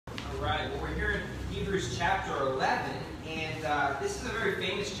Hebrews chapter 11, and this is a very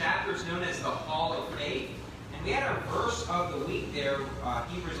famous chapter. It's known as the Hall of Faith. And we had our verse of the week there,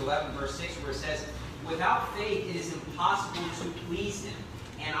 Hebrews 11, verse 6, where it says, "Without faith it is impossible to please Him."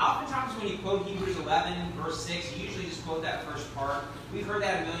 And oftentimes when you quote Hebrews 11, verse 6, you usually just quote that first part. We've heard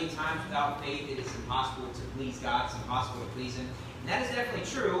that a million times. Without faith it is impossible to please God. It's impossible to please Him. And that is definitely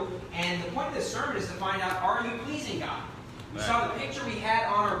true. And the point of this sermon is to find out, are you pleasing God? We saw the picture we had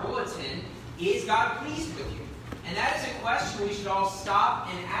on our bulletin. Is God pleased with you? And that is a question we should all stop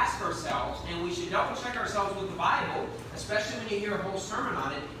and ask ourselves. And we should double check ourselves with the Bible, especially when you hear a whole sermon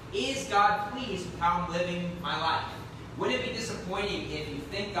on it. Is God pleased with how I'm living my life? Wouldn't it be disappointing if you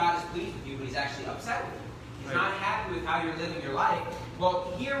think God is pleased with you, but He's actually upset with you? He's not happy with how you're living your life.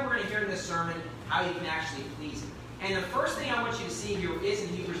 Well, here we're going to hear in this sermon how you can actually please Him. And the first thing I want you to see here is in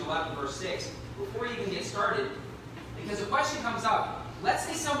Hebrews 11, verse 6, before you even get started, because the question comes up. Let's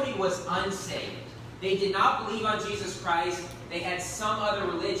say somebody was unsaved. They did not believe on Jesus Christ. They had some other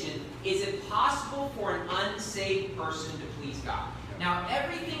religion. Is it possible for an unsaved person to please God? Now,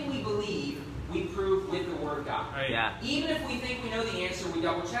 everything we believe, we prove with the Word of God. Right. Yeah. Even if we think we know the answer, we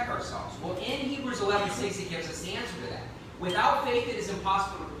double check ourselves. Well, in Hebrews 11:6, it gives us the answer to that. Without faith, it is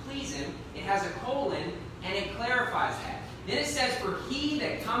impossible to please Him. It has a colon, and it clarifies that. Then it says, "For he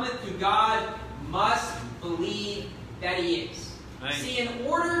that cometh to God must believe that He is." Right. See, in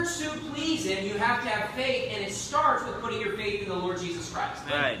order to please Him, you have to have faith, and it starts with putting your faith in the Lord Jesus Christ.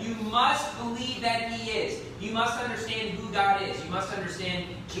 Right. You must believe that He is. You must understand who God is. You must understand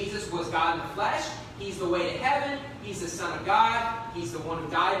Jesus was God in the flesh. He's the way to heaven. He's the Son of God. He's the one who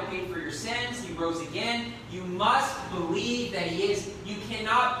died and paid for your sins. He rose again. You must believe that He is. You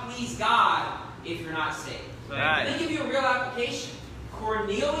cannot please God if you're not saved. Right. Let me give you a real application.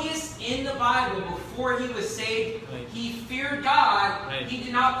 Cornelius in the Bible, before he was saved, he feared God. He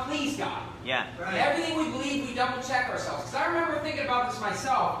did not please God. Yeah. Right. Everything we believe, we double check ourselves. Because I remember thinking about this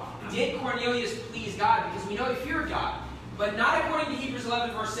myself. Did Cornelius please God? Because we know he feared God. But not according to Hebrews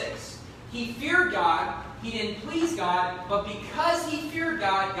 11, verse 6. He feared God. He didn't please God. But because he feared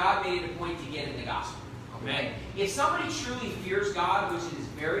God, God made it a point to get him the gospel. Okay? If somebody truly fears God, which is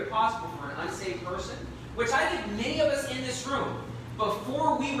very possible for an unsaved person, which I think many of us in this room,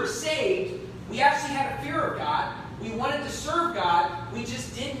 before we were saved, we actually had a fear of God. We wanted to serve God. We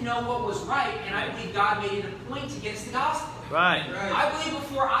just didn't know what was right. And I believe God made it a point to get us the gospel. Right. I believe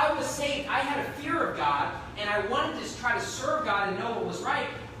before I was saved, I had a fear of God. And I wanted to try to serve God and know what was right.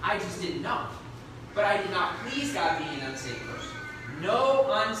 I just didn't know. But I did not please God being an unsaved person. No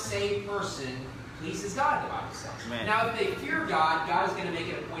unsaved person pleases God, the Bible says. Now, if they fear God, God is going to make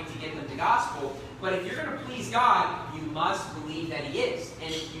it a point to get them the gospel. But if you're going to please God, you must believe that He is.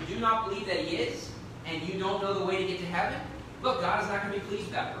 And if you do not believe that He is, and you don't know the way to get to heaven, look, God is not going to be pleased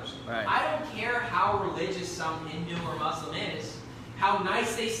with that person. Right. I don't care how religious some Hindu or Muslim is, how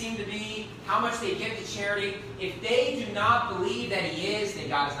nice they seem to be, how much they give to charity. If they do not believe that He is, then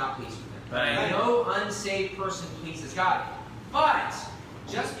God is not pleased with them. Right. No unsaved person pleases God. But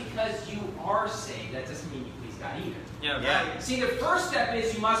just because you are saved, that doesn't mean you please God either. Yeah. See, the first step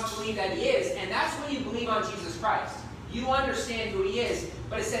is you must believe that He is, and that's when you believe on Jesus Christ. You understand who He is,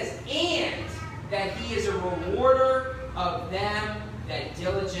 but it says, and that He is a rewarder of them that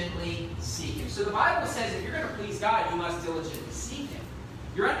diligently seek Him. So the Bible says if you're going to please God, you must diligently seek Him.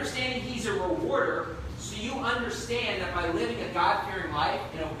 You're understanding He's a rewarder, so you understand that by living a God-fearing life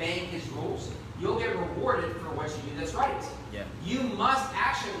and obeying His rules, you'll get rewarded for what you do that's right. Yeah. You must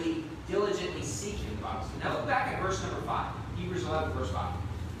actually diligently seek Him, the Bible says. Now look back at verse number 5. Hebrews 11, verse 5.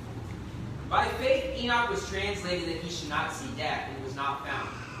 By faith Enoch was translated that he should not see death, and was not found.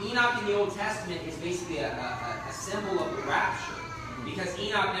 Enoch in the Old Testament is basically a symbol of the rapture, because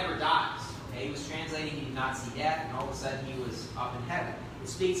Enoch never dies. Okay? He was translating he did not see death, and all of a sudden he was up in heaven. It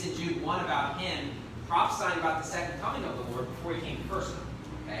speaks in Jude 1 about him prophesying about the second coming of the Lord before He came to person.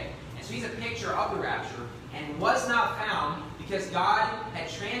 Okay? And so he's a picture of the rapture, and was not found because God had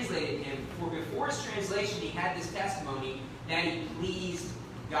translated him. For before his translation, he had this testimony that he pleased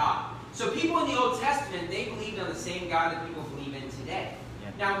God. So people in the Old Testament, they believed on the same God that people believe in today.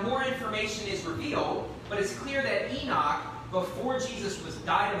 Yeah. Now, more information is revealed, but it's clear that Enoch, before Jesus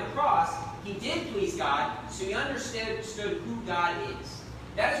died on the cross, he did please God, so he understood who God is.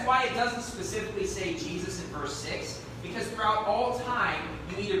 That is why it doesn't specifically say Jesus in verse 6, because throughout all time,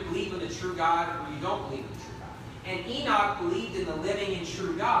 you either believe in the true God or you don't believe in the true God. And Enoch believed in the living and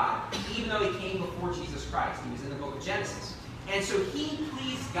true God, even though he came before Jesus Christ. He was in the book of Genesis. And so he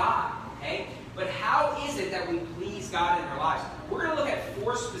pleased God, okay? But how is it that we please God in our lives? We're going to look at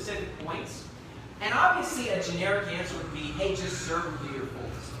 4 specific points. And obviously a generic answer would be, hey, just serve Him to your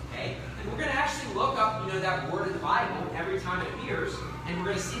fullest, okay? And we're going to actually look up Bible every time it appears, and we're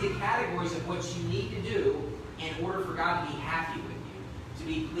going to see the categories of what you need to do in order for God to be happy with you, to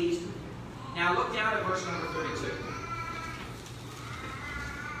be pleased with you. Now look down at verse number 32.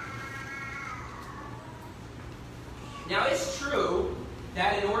 Now it's true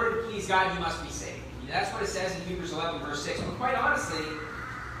that in order to please God, you must be saved. That's what it says in Hebrews 11, verse 6. But quite honestly,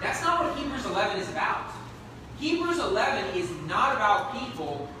 that's not what Hebrews 11 is about. Hebrews 11 is not about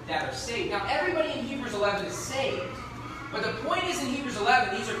people that are saved. Now, everybody in Hebrews 11 is saved. But the point is in Hebrews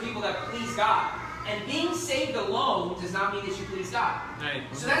 11, these are people that please God. And being saved alone does not mean that you please God. Right.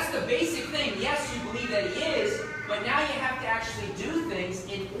 So that's the basic thing. Yes, you believe that He is, but now you have to actually do things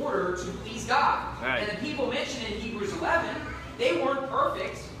in order to please God. Right. And the people mentioned in Hebrews 11, they weren't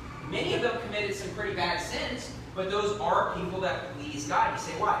perfect. Many of them committed some pretty bad sins, but those are people that please God. You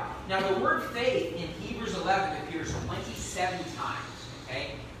say, why? Now, the word faith in Hebrews 11 appears 27 times.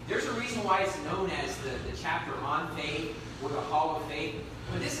 Okay? There's a reason why it's known as the chapter on faith or the hall of faith.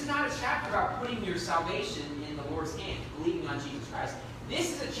 But this is not a chapter about putting your salvation in the Lord's hand, believing on Jesus Christ.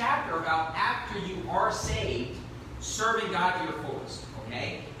 This is a chapter about after you are saved, serving God to your fullest.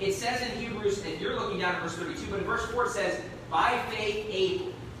 Okay? It says in Hebrews, if you're looking down at verse 32, but in verse 4 it says, by faith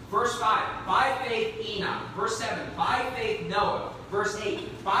Abel. Verse 5, by faith Enoch. Verse 7, by faith Noah. Verse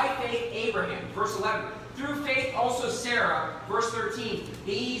 8, by faith Abraham. Verse 11, through faith also Sarah. Verse 13,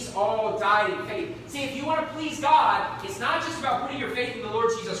 these all died in faith. See, if you want to please God, it's not just about putting your faith in the Lord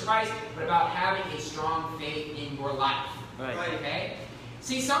Jesus Christ, but about having a strong faith in your life. Right. Okay?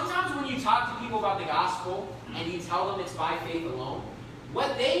 See, sometimes when you talk to people about the gospel and you tell them it's by faith alone,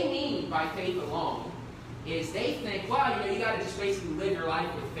 what they mean by faith alone is they think, well, you got to just basically live your life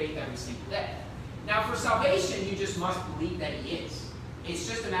with faith every single day. Now, for salvation, you just must believe that He is. It's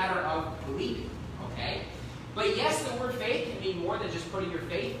just a matter of believing, okay? But yes, the word faith can mean more than just putting your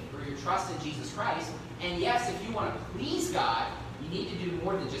faith or your trust in Jesus Christ. And yes, if you want to please God, you need to do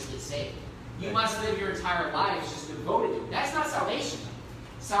more than just get saved. You must live your entire lives just devoted to Him. That's not salvation.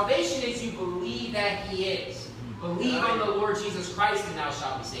 Salvation is you believe that He is. Believe on the Lord Jesus Christ, and thou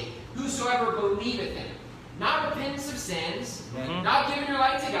shalt be saved. Whosoever believeth in Him. Not repentance of sins, not giving your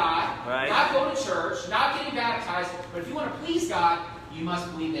life to God, not going to church, not getting baptized. But if you want to please God, you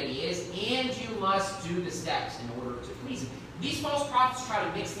must believe that He is, and you must do the steps in order to please Him. These false prophets try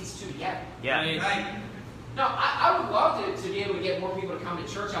to mix these two together. Yeah. Right? Now, I would love to be able to get more people to come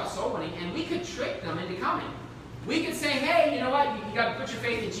to church out soul winning, and we could trick them into coming. We could say, hey, you know what, you got to put your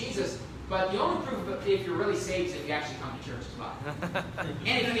faith in Jesus. But the only proof if you're really saved is if you actually come to church as well.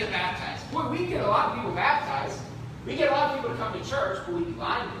 And if you get baptized. Boy, we get a lot of people baptized. We get a lot of people to come to church, but we'd be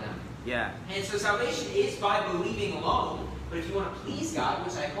lying to them. Yeah. And so salvation is by believing alone. But if you want to please God,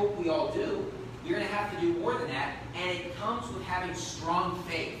 which I hope we all do, you're going to have to do more than that. And it comes with having strong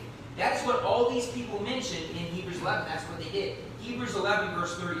faith. That's what all these people mentioned in Hebrews 11. That's what they did. Hebrews 11,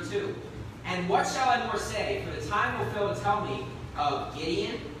 verse 32. And what shall I more say? For the time will fill to tell me of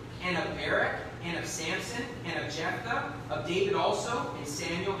Gideon, and of Barak, and of Samson, and of Jephthah, of David also, and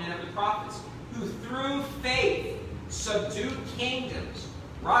Samuel, and of the prophets, who through faith subdued kingdoms,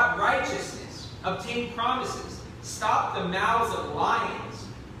 wrought righteousness, obtained promises, stopped the mouths of lions,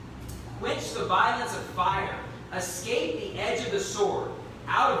 quenched the violence of fire, escaped the edge of the sword,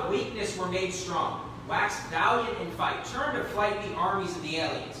 out of weakness were made strong, waxed valiant in fight, turned to flight the armies of the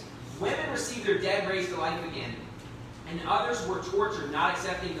aliens. Women received their dead raised to life again, and others were tortured, not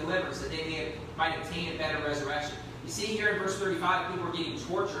accepting deliverance, that they might obtain a better resurrection. You see here in verse 35, people are getting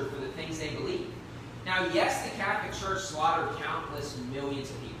tortured for the things they believe. Now, yes, the Catholic Church slaughtered countless millions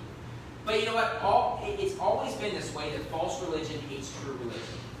of people. But you know what? It's always been this way, that false religion hates true religion.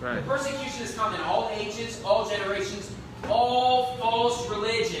 Right. The persecution has come in all ages, all generations, all false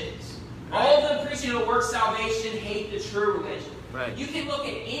religions. Right. All of them preaching a work salvation hate the true religion. Right. You can look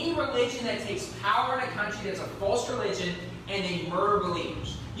at any religion that takes power in a country that's a false religion and they murder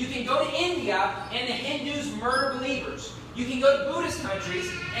believers. You can go to India and the Hindus murder believers. You can go to Buddhist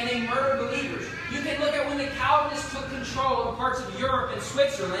countries and they murder believers. You can look at when the Calvinists took control of parts of Europe and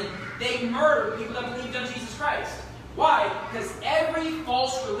Switzerland, they murdered people that believed on Jesus Christ. Why? Because every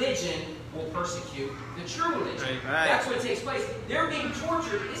false religion will persecute the true religion. Right. That's what takes place. They're being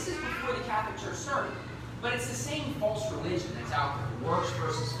tortured. This is before the Catholic Church started. But it's the same false religion that's out there, works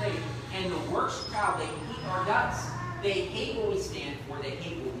versus faith. And the works crowd, they hate our guts. They hate what we stand for. They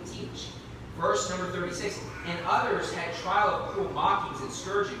hate what we teach. Verse number 36, and others had trial of cruel mockings and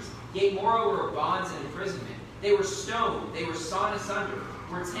scourgings, yea, moreover, of bonds and imprisonment. They were stoned, they were sawn asunder,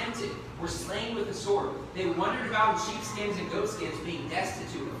 were tempted, were slain with the sword. They wandered about in sheepskins and goatskins, being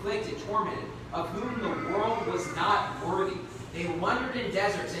destitute, afflicted, tormented, of whom the world was not worthy. They wandered in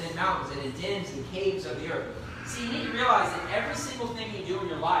deserts and in mountains and in dens and caves of the earth. See, you need to realize that every single thing you do in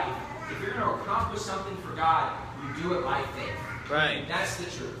your life, if you're going to accomplish something for God, you do it by faith. Right. That's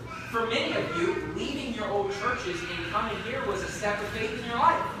the truth. For many of you, leaving your old churches and coming here was a step of faith in your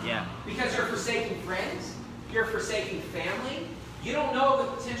life. Yeah. Because you're forsaking friends, you're forsaking family. You don't know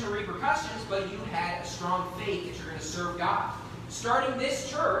the potential repercussions, but you had a strong faith that you're going to serve God. Starting this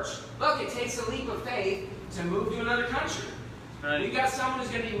church, look, it takes a leap of faith to move to another country. Right. We've got someone who's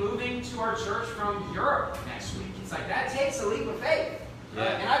going to be moving to our church from Europe next week. It's like, that takes a leap of faith. Yeah.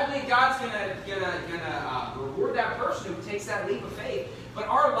 And I believe God's gonna reward that person who takes that leap of faith. But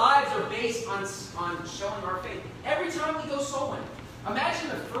our lives are based on showing our faith. Every time we go soul winning. Imagine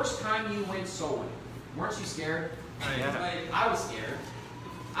the first time you went soul winning. Weren't you scared? Yeah. Like, I was scared.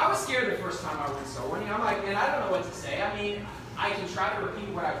 I was scared the first time I went soul winning. I'm like, man, I don't know what to say. I mean, I can try to repeat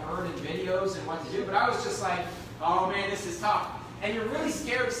what I've heard in videos and what to do, but I was just like, oh man, this is tough. And you're really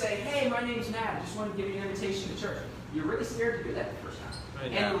scared to say, hey, my name's Matt. I just want to give you an invitation to church. You're really scared to do that the first time.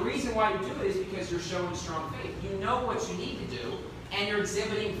 Right. And the reason why you do it is because you're showing strong faith. You know what you need to do, and you're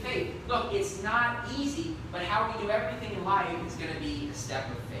exhibiting faith. Look, it's not easy, but how we do everything in life is going to be a step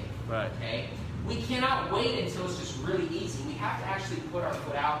of faith. Right. Okay? We cannot wait until it's just really easy. We have to actually put our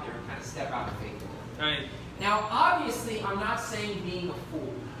foot out there and kind of step out of faith a little. Right. Now, obviously, I'm not saying being a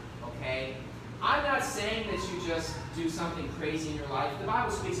fool, okay? I'm not saying that you just do something crazy in your life. The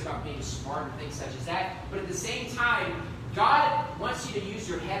Bible speaks about being smart and things such as that. But at the same time, God wants you to use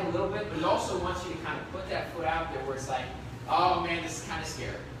your head a little bit, but He also wants you to kind of put that foot out there where it's like, oh man, this is kind of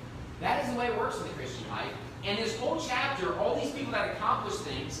scary. That is the way it works in the Christian life. And this whole chapter, all these people that accomplish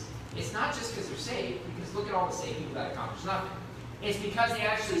things, it's not just because they're saved, because look at all the saved people that accomplish nothing. It's because they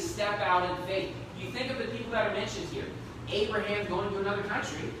actually step out in faith. You think of the people that are mentioned here. Abraham going to another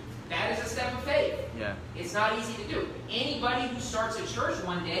country, that is a step of faith. Yeah. It's not easy to do. Anybody who starts a church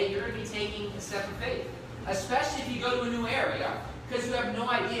one day, you're going to be taking a step of faith. Especially if you go to a new area, because you have no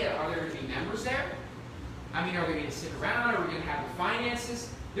idea, are there going to be members there? I mean, are they going to sit around? Are we going to have the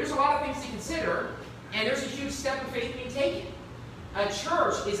finances? There's a lot of things to consider, and there's a huge step of faith being taken. A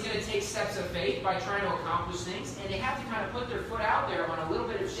church is going to take steps of faith by trying to accomplish things, and they have to kind of put their foot out there on a little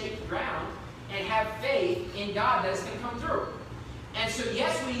bit of shaky ground and have faith in God that it's going to come through. And so,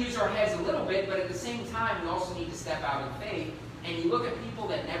 yes, we use our heads a little bit, but at the same time, we also need to step out in faith. And you look at people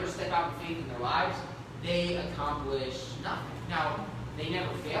that never step out in faith in their lives, they accomplish nothing. Now, they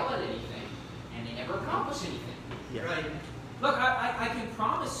never fail at anything, and they never accomplish anything. Yeah. Right? Look, I can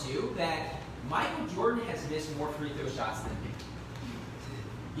promise you that Michael Jordan has missed more free throw shots than me.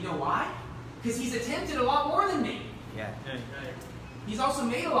 You know why? Because he's attempted a lot more than me. Yeah. He's also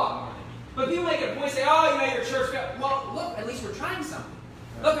made a lot more than me. But people make it a point and say, oh, you know, your church failed. Well, look, at least we're trying something.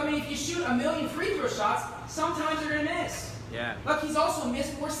 Look, I mean, if you shoot 1,000,000 free throw shots, sometimes you're going to miss. Yeah. Look, he's also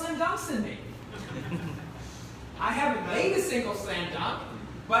missed more slam dunks than me. I haven't made a single slam dunk,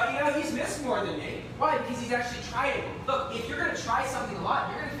 but, you know, he's missed more than me. Why? Because he's actually tried it. Look, if you're going to try something a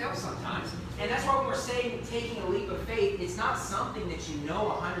lot, you're going to fail sometimes. And that's why when we're saying taking a leap of faith, it's not something that you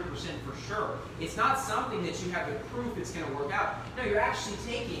know 100% for sure. It's not something that you have the proof it's going to work out. No, you're actually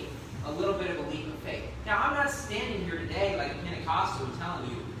taking a little bit of a leap of faith. Now, I'm not standing here today like a Pentecostal and telling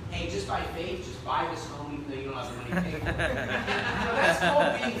you, hey, just by faith, just buy this home even though you don't have the money to pay for it. No, that's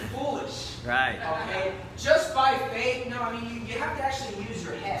called being foolish. Right. Okay? Just by faith, no, I mean, you have to actually use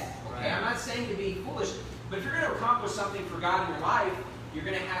your head. Okay? Right. I'm not saying to be foolish, but if you're going to accomplish something for God in your life, you're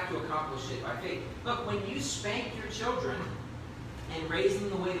going to have to accomplish it by faith. Look, when you spank your children and raise them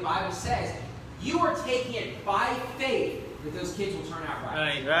the way the Bible says, you are taking it by faith that those kids will turn out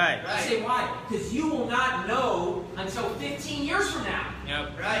right. Right. I say why? Because you will not know until 15 years from now.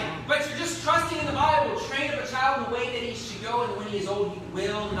 Yep. Right. But you're just trusting in the Bible. Train up a child in the way that he should go, and when he is old, he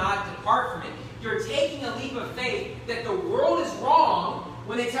will not depart from it. You're taking a leap of faith that the world is wrong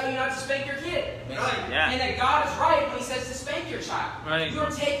when they tell you not to spank your kid. Right. Yeah. And that God is right when He says to spank your child. Right. You're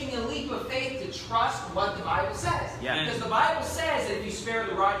taking a leap of faith to trust what the Bible says. Yeah. Because the Bible says that if you spare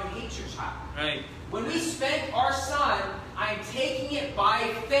the rod, you hate your child. Right. When we spank our son, I'm taking it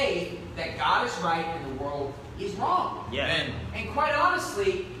by faith that God is right and the world is wrong. Yeah. And quite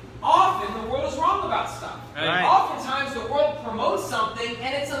honestly, often the world is wrong about stuff. Right. Oftentimes the world promotes something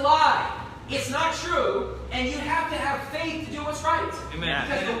and it's a lie. It's not true, and you have to have faith to do what's right. Amen.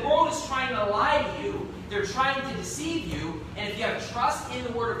 Because the world is trying to lie to you. They're trying to deceive you. And if you have trust in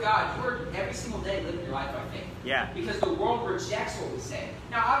the Word of God, you are every single day living your life by faith. Yeah. Because the world rejects what we say.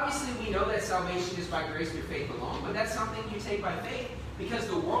 Now, obviously, we know that salvation is by grace through faith alone, but that's something you take by faith because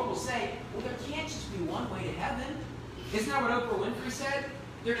the world will say, well, there can't just be one way to heaven. Isn't that what Oprah Winfrey said?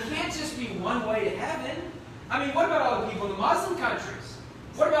 There can't just be one way to heaven. I mean, what about all the people in the Muslim countries?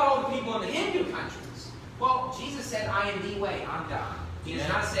 What about all the people in the Hindu countries? Well, Jesus said, I am the way, I'm God. He does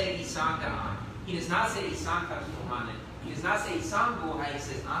not say, Isang Daan. He does not say, Isang Katotohanan. He does not say, Isang Buhay. He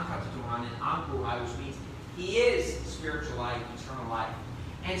says, Ang Katotohanan, Ang Buhay, which means He is spiritual life, eternal life.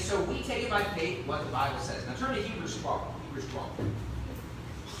 And so we take it by faith what the Bible says. Now turn to Hebrews 12. Hebrews 12.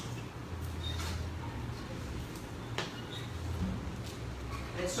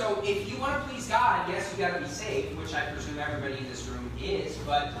 And so if you want to please God, yes, you got to be saved, which I presume everybody in this room is,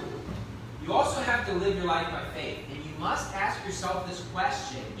 but you also have to live your life by faith. And you must ask yourself this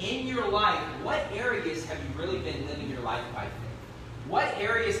question. In your life, what areas have you really been living your life by faith? What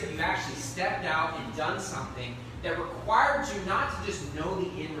areas have you actually stepped out and done something that required you not to just know the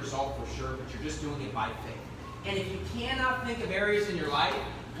end result for sure, but you're just doing it by faith? And if you cannot think of areas in your life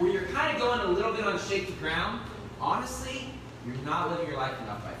where you're kind of going a little bit on shaky ground, honestly, you're not living your life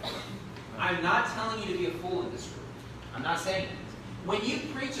enough by faith. I'm not telling you to be a fool in this room. I'm not saying it. When you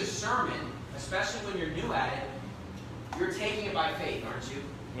preach a sermon, especially when you're new at it, you're taking it by faith, aren't you?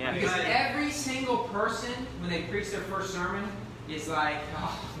 Yeah. Because every single person, when they preach their first sermon, is like,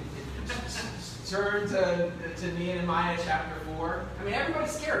 turn to Nehemiah chapter 4. I mean,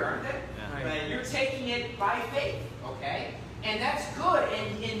 everybody's scared, aren't they? Yeah. Right. You're taking it by faith, okay? And that's good.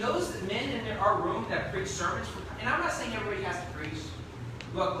 And those men in our room that preach sermons, and I'm not saying everybody has to preach.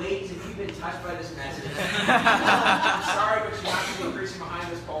 Look, ladies, if you've been touched by this message, I'm sorry, but you're not going to be preaching behind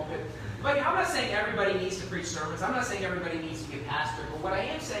this pulpit. But I'm not saying everybody needs to preach sermons. I'm not saying everybody needs to be a pastor. But what I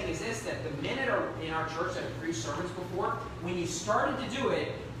am saying is this, that the men in our church that have preached sermons before, when you started to do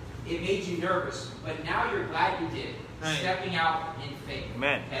it, it made you nervous. But now you're glad you did. Right. Stepping out in faith.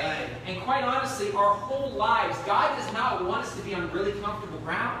 Amen. Okay? Right. And quite honestly, our whole lives, God does not want us to be on really comfortable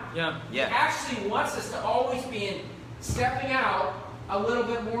ground. Yeah. He actually wants us to always be stepping out a little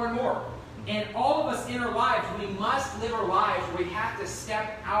bit more and more. And all of us in our lives, we must live our lives where we have to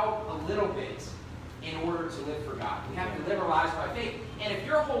step out a little bit in order to live for God. We have to live our lives by faith. And if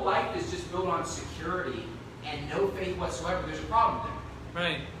your whole life is just built on security and no faith whatsoever, there's a problem there.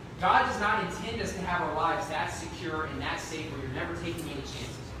 Right. God does not intend us to have our lives that secure and that safe where you're never taking any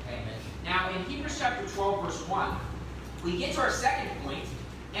chances. Okay? Now, in Hebrews chapter 12, verse 1, we get to our second point.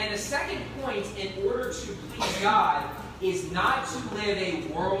 And the second point, in order to please God, is not to live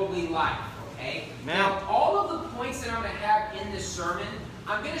a worldly life. Okay? Now, all of the points that I'm going to have in this sermon,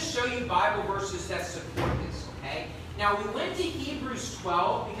 I'm going to show you Bible verses that support this. Okay? Now, we went to Hebrews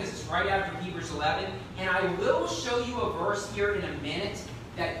 12 because it's right after Hebrews 11. And I will show you a verse here in a minute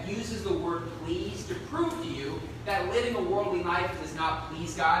that uses the word please to prove to you that living a worldly life does not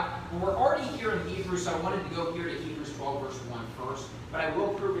please God. Well, we're already here in Hebrews, so I wanted to go here to Hebrews 12, verse 1 first. But I will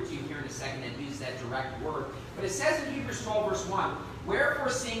prove it to you here in a second and use that direct word. But it says in Hebrews 12, verse 1, Wherefore,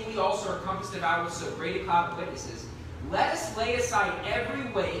 seeing we also are compassed about with so great a cloud of witnesses, let us lay aside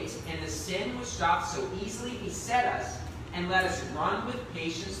every weight and the sin which doth so easily beset us, and let us run with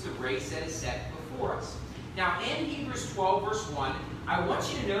patience the race that is set before us. Now, in Hebrews 12, verse 1, I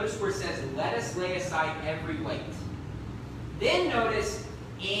want you to notice where it says, let us lay aside every weight. Then notice,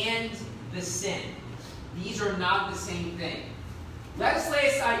 and the sin. These are not the same thing. Let us lay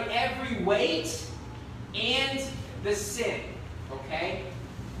aside every weight and the sin. Okay?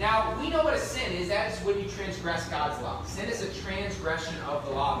 Now, we know what a sin is. That is when you transgress God's law. Sin is a transgression of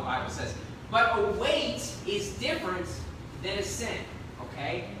the law, the Bible says. But a weight is different than a sin.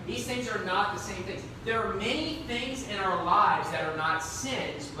 Okay? These things are not the same things. There are many things in our lives that are not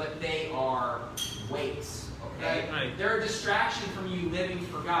sins, but they are weights. Okay? Right. They're a distraction from you living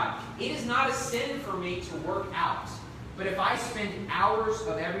for God. It is not a sin for me to work out. But if I spend hours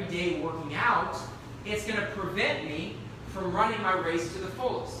of every day working out, it's going to prevent me from running my race to the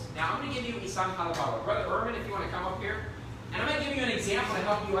fullest. Now, I'm going to give you Isang Kalabawa. Brother Erman, if you want to come up here. And I'm going to give you an example to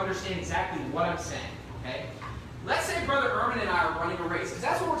help you understand exactly what I'm saying. Okay? Let's say Brother Erman and I are running a race, because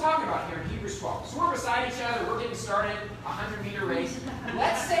that's what we're talking about here in Hebrews 12. So we're beside each other, we're getting started, a 100-meter race.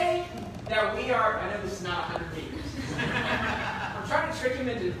 Let's say that we are, I know this is not 100 meters. I'm trying to trick him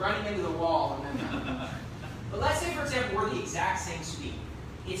into running into the wall. But let's say, for example, we're the exact same speed.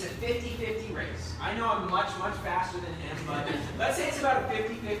 It's a 50-50 race. I know I'm much, much faster than him, but let's say it's about a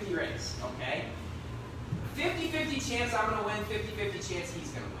 50-50 race, okay? 50-50 chance I'm going to win, 50-50 chance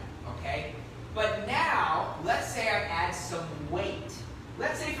he's going to win, okay? But now, let's say I add some weight.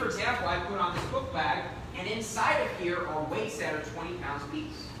 Let's say, for example, I put on this book bag, and inside of here are weights that are 20 pounds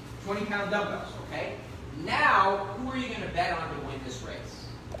apiece. 20-pound dumbbells, okay? Now, who are you going to bet on to win this race?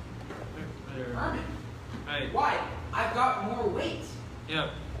 Herman. Right. Why? I've got more weight.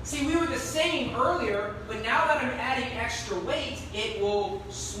 Yep. See, we were the same earlier, but now that I'm adding extra weight, it will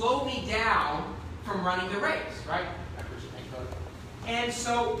slow me down from running the race, right? And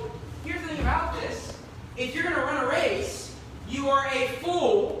so, here's the thing about this. if you're going to run a race, you are a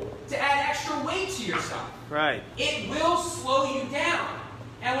fool to add extra weight to yourself. Right. It will slow you down.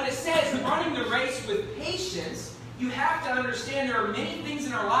 And when it says running the race with patience, you have to understand there are many things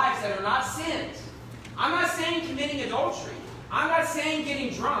in our lives that are not sins. I'm not saying committing adultery. I'm not saying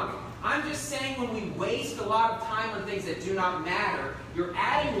getting drunk. I'm just saying when we waste a lot of time on things that do not matter, you're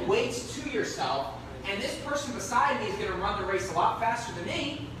adding weights to yourself, and this person beside me is going to run the race a lot faster than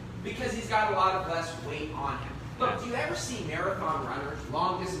me because he's got a lot of less weight on him. Look, do you ever see marathon runners,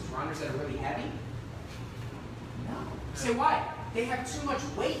 long-distance runners that are really heavy? No. Say why? They have too much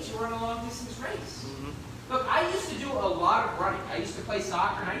weight to run a long-distance race. Mm-hmm. Look, I used to do a lot of running. I used to play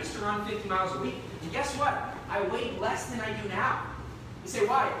soccer, and I used to run 50 miles a week. And guess what? I weighed less than I do now. You say,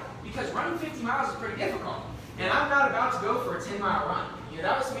 why? Because running 50 miles is pretty difficult. And I'm not about to go for a 10-mile run. You know,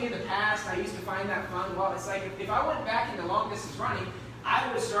 that was me in the past. I used to find that fun. Well, it's like if I went back into long-distance running,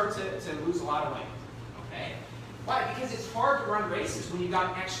 I would start to lose a lot of weight. Okay? Why? Because it's hard to run races when you've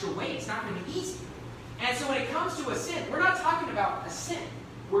got extra weight. It's not going to be easy. And so when it comes to a sin, we're not talking about a sin.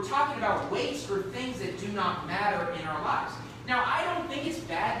 We're talking about weights or things that do not matter in our lives. Now, I don't think it's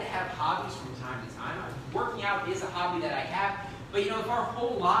bad to have hobbies from time to time. Working out is a hobby that I have. But, you know, if our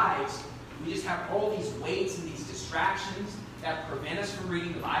whole lives, we just have all these weights and these distractions that prevent us from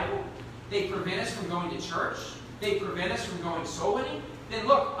reading the Bible, they prevent us from going to church, they prevent us from going soul winning, then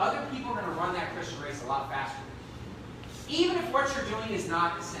look, other people are going to run that Christian race a lot faster. Even if what you're doing is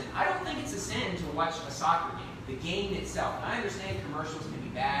not a sin. I don't think it's a sin to watch a soccer game, the game itself. And I understand commercials can be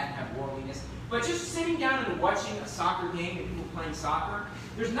bad and have worldliness, but just sitting down and watching a soccer game and people playing soccer,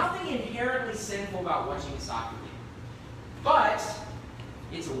 there's nothing inherently sinful about watching a soccer game. But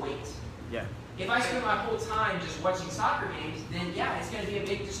it's a weight. Yeah. If I spend my whole time just watching soccer games, then yeah, it's going to be a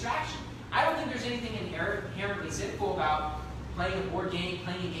big distraction. I don't think there's anything inherently sinful about playing a board game,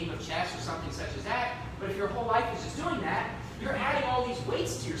 playing a game of chess or something such as that. But if your whole life is just doing that, you're adding all these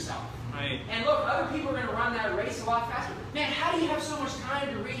weights to yourself. Right. And look, other people are going to run that race a lot faster. Man, how do you have so much time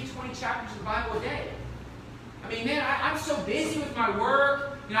to read 20 chapters of the Bible a day? I mean, man, I'm so busy with my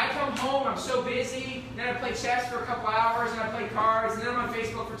work. You know, I come home, I'm so busy. Then I play chess for a couple hours, and I play cards, and then I'm on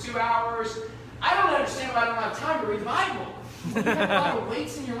Facebook for 2 hours. I don't understand why I don't have time to read the Bible. You have a lot of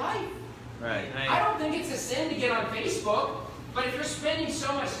weights in your life. Right. I don't think it's a sin to get on Facebook, but if you're spending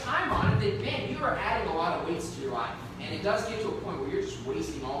so much time on it, then, man, you are adding a lot of weights to your life. And it does get to a point where you're just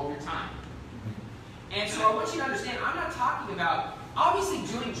wasting all of your time. And so I want you to understand, I'm not talking about, obviously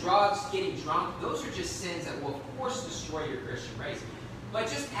doing drugs, getting drunk, those are just sins that will, of course, destroy your Christian race. But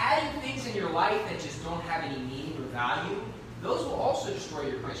just adding things in your life that just don't have any meaning or value, those will also destroy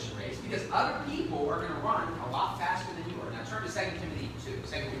your Christian race because other people are going to run a lot faster than you are. Now turn to 2 Timothy 2. 2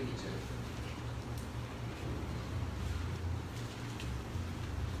 Timothy 2.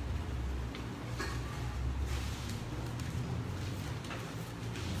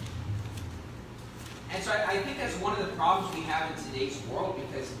 And so I think that's one of the problems we have in today's world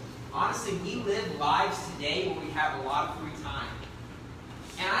because, honestly, we live lives today where we have a lot of free time.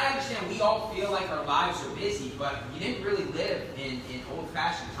 And I understand we all feel like our lives are busy, but you didn't really live in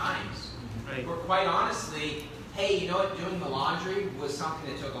old-fashioned times. Right. Where quite honestly, hey, you know what, doing the laundry was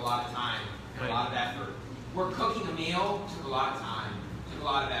something that took a lot of time and a lot of effort. Where cooking a meal took a lot of time, took a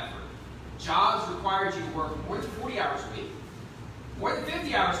lot of effort. Jobs required you to work more than 40 hours a week, more than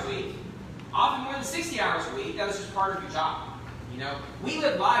 50 hours a week, often more than 60 hours a week. That was just part of your job. You know, we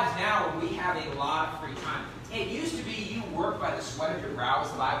live lives now where we have a lot of free time. It used to be you work by the sweat of your brow,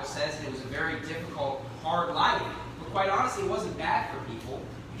 as the Bible says, and it was a very difficult, hard life. But quite honestly, it wasn't bad for people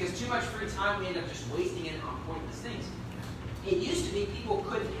because too much free time, we end up just wasting it on pointless things. It used to be people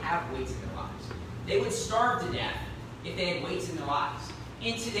couldn't have weights in their lives. They would starve to death if they had weights in their lives.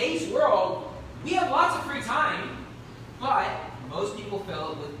 In today's world, we have lots of free time, but most people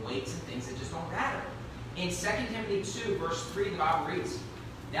fill it with weights and things that just don't matter. In 2 Timothy 2, verse 3, the Bible reads,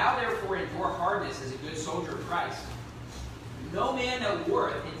 "Thou therefore endure hardness as a good soldier of Christ. No man that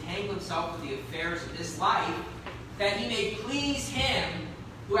warreth entangle himself with the affairs of this life, that he may please him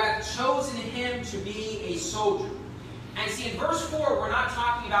who hath chosen him to be a soldier." And see, in verse 4, we're not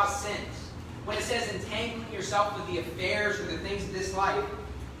talking about sins. When it says entangling yourself with the affairs or the things of this life,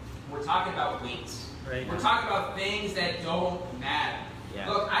 we're talking about weights. Right. We're talking about things that don't matter. Yeah.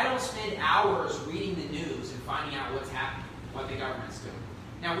 Look, I don't spend hours reading the news and finding out what's happening, what the government's doing.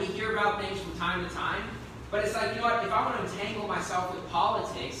 Now, we hear about things from time to time, but it's like, you know what, if I want to entangle myself with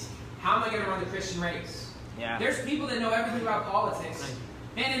politics, how am I going to run the Christian race? Yeah. There's people that know everything about politics.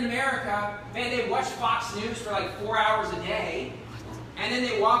 Man, in America, man, they watch Fox News for like 4 hours a day, and then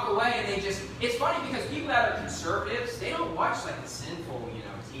they walk away and they just, it's funny because people that are conservatives, they don't watch like the sinful, you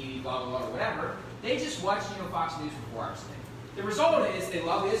know, TV, blah, blah, blah, or whatever. They just watch, Fox News for 4 hours a day. The result is they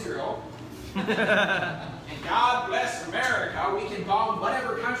love Israel. And God bless America. We can bomb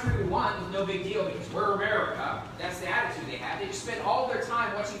whatever country we want with no big deal because we're America. That's the attitude they have. They just spend all their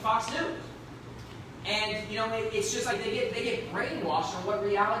time watching Fox News. And, it's just like they get brainwashed on what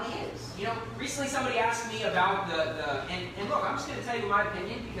reality is. Recently somebody asked me about and look, I'm just going to tell you my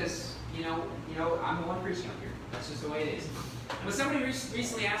opinion because, I'm the one preaching up here. That's just the way it is. But somebody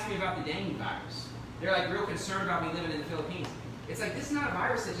recently asked me about the dengue virus. They're like real concerned about me living in the Philippines. It's like, this is not a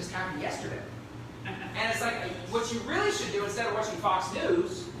virus that just happened yesterday. And it's like, what you really should do instead of watching Fox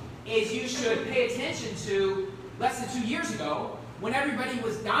News is you should pay attention to less than 2 years ago when everybody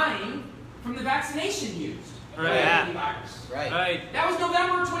was dying from the vaccination used. Right. The virus. Right. That was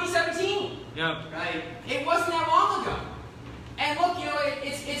November 2017. Yep. Right. It wasn't that long ago. And look,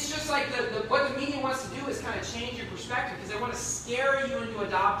 it's just like what the media wants to do is kind of change your perspective because they want to scare you into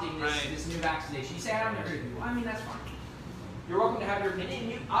adopting this new vaccination. You say, I've never heard of it. Well, I mean, that's fine. You're welcome to have your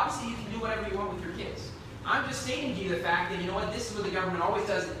opinion. Obviously, you can do whatever you want with your kids. I'm just stating to you the fact that, this is what the government always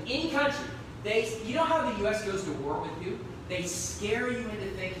does in any country. You know how the U.S. goes to war with you? They scare you into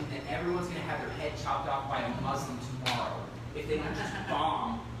thinking that everyone's going to have their head chopped off by a Muslim tomorrow if they don't just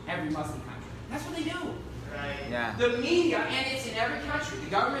bomb every Muslim country. That's what they do. Right. Yeah. The media, and it's in every country, the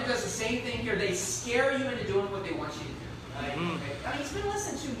government does the same thing here. They scare you into doing what they want you to do. Right? Okay. I mean, it's been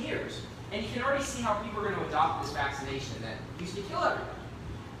less than 2 years, and you can already see how people are going to adopt this vaccination that used to kill everybody.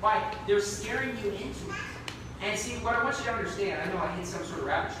 Why? They're scaring you into it. And see, what I want you to understand, I know I hit some sort of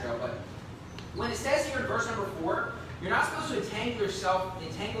rabbit trail, but when it says here in verse number 4, you're not supposed to entangle yourself in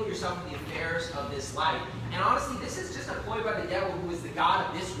the affairs of this life. And honestly, this is just a ploy by the devil, who is the god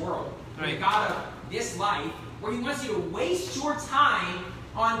of this world, the god of this life, where he wants you to waste your time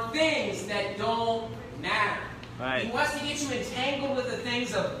on things that don't matter. Right. He wants to get you entangled with the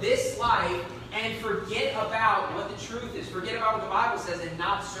things of this life and forget about what the truth is. Forget about what the Bible says and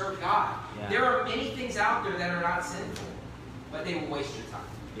not serve God. Yeah. There are many things out there that are not sinful, but they will waste your time.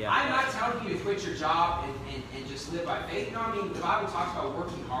 Yeah. I'm not telling you to quit your job and just live by faith. No, I mean, the Bible talks about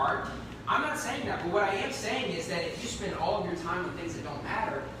working hard. I'm not saying that, but what I am saying is that if you spend all of your time on things that don't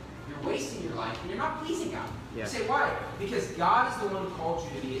matter, you're wasting your life and you're not pleasing God. Yeah. You say, why? Because God is the one who called you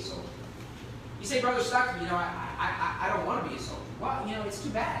to be a soldier. You say, Brother Stuckey, I don't want to be a soldier. Well, it's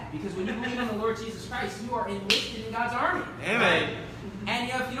too bad, because when you believe in the Lord Jesus Christ, you are enlisted in God's army. Amen. Right? And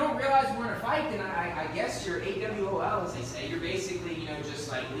if you don't realize we're in a fight, then I guess you're AWOL, as they say. You're basically,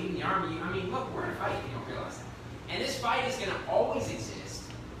 just like leaving the army. I mean, look, we're in a fight if you don't realize that. And this fight is going to always exist.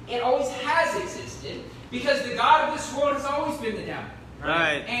 It always has existed, because the God of this world has always been the devil.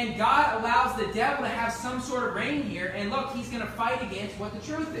 Right. And God allows the devil to have some sort of reign here, and look, he's going to fight against what the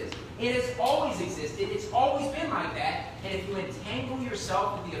truth is. It has always existed. It's always been like that. And if you entangle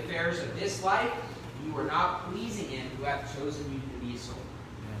yourself with the affairs of this life, you are not pleasing him who hath chosen you to be a soldier.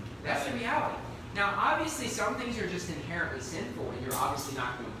 That's the reality. Now, obviously, some things are just inherently sinful, and you're obviously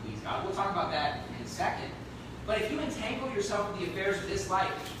not going to please God. We'll talk about that in a second. But if you entangle yourself with the affairs of this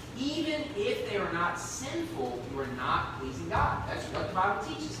life, even if they are not sinful, you are not pleasing God. That's what the Bible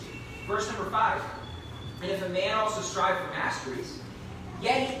teaches you. Verse number 5, and if a man also strive for masteries,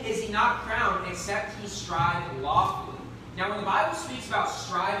 yet is he not crowned except he strive lawfully. Now, when the Bible speaks about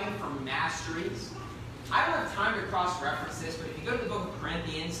striving for masteries, I don't have time to cross-reference this, but if you go to the book of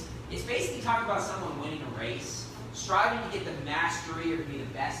Corinthians, it's basically talking about someone winning a race, striving to get the mastery or to be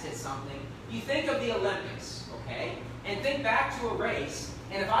the best at something. You think of the Olympics, okay? And think back to a race,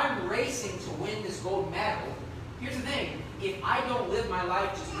 and if I'm racing to win this gold medal, here's the thing. If I don't live my life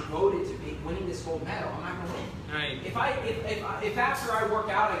just devoted to winning this gold medal, I'm not going to win. Right. If after I work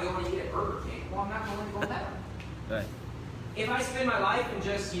out I go and eat at Burger King, well, I'm not going to win the gold medal. Right. If I spend my life and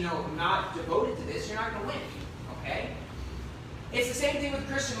just, not devoted to this, you're not going to win. Okay? It's the same thing with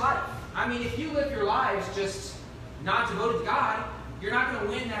Christian life. I mean, if you live your lives just not devoted to God, you're not going to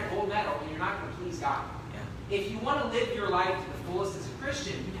win that gold medal, and you're not going to please God. Yeah. If you want to live your life to the fullest as a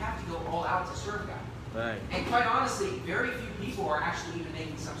Christian, you have to go all out to serve God. Right. And quite honestly, very few people are actually even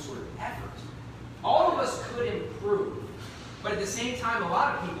making some sort of effort. All of us could improve, but at the same time, a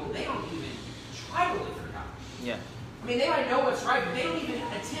lot of people, they don't even try to live for God. Yeah. I mean, they might know what's right, but they don't even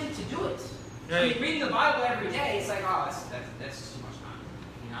attempt to do it. Right. I mean, reading the Bible every day, it's like, oh, that's just too much time.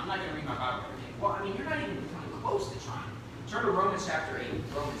 I'm not going to read my Bible every day. Well, I mean, you're not even coming close to trying. Turn to Romans chapter 8.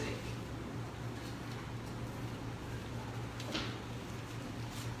 Romans 8.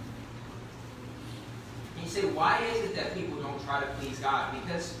 And you say, why is it that people don't try to please God?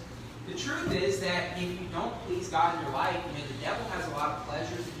 Because the truth is that if you don't please God in your life, the devil has a lot of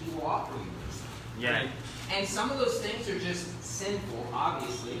pleasures that he will offer you. Yeah. And some of those things are just sinful,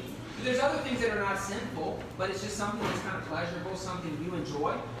 obviously. There's other things that are not sinful, but it's just something that's kind of pleasurable, something you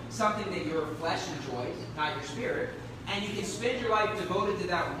enjoy, something that your flesh enjoys, not your spirit. And you can spend your life devoted to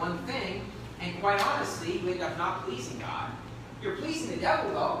that one thing, and quite honestly, you end up not pleasing God. You're pleasing the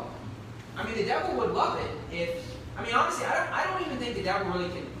devil, though. I mean, the devil would love it if... I mean, honestly, I don't even think the devil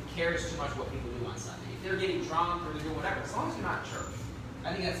really cares too much what people do on Sunday. If they're getting drunk or they're doing whatever, as long as you're not in church.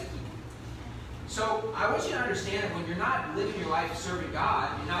 I think that's the key. So, I want you to understand that when you're not living your life serving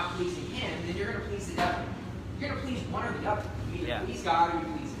God, you're not pleasing Him, then you're going to please the devil. You're going to please one or the other. You either please God or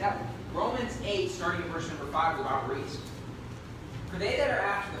you please the devil. Romans 8, starting in verse number 5, is about reason. For they that are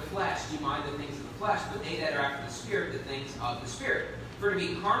after the flesh do mind the things of the flesh, but they that are after the Spirit, the things of the Spirit. For to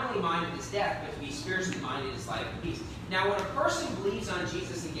be carnally minded is death, but to be spiritually minded is life and peace. Now, when a person believes on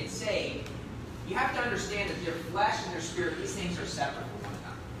Jesus and gets saved, you have to understand that their flesh and their spirit, these things are separate from one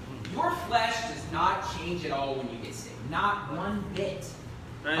another. Your flesh does not change at all when you get saved. Not one bit.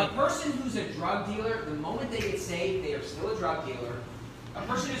 Right. A person who's a drug dealer, the moment they get saved, they are still a drug dealer. A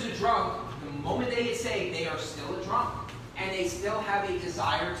person who's a drunk, the moment they get saved, they are still a drunk. And they still have a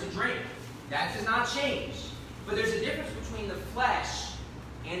desire to drink. That does not change. But there's a difference between the flesh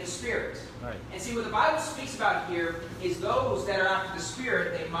and the Spirit. Right. And see, what the Bible speaks about here is those that are after the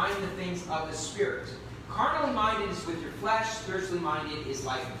Spirit, they mind the things of the Spirit. Carnally minded is with your flesh, spiritually minded is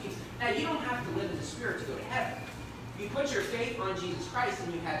life and peace. Now, you don't have to live in the Spirit to go to heaven. You put your faith on Jesus Christ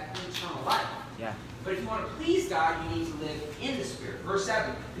and you have eternal life. Yeah. But if you want to please God, you need to live in the Spirit. Verse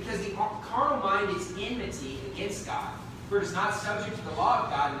 7, because the carnal mind is enmity against God, for it is not subject to the law of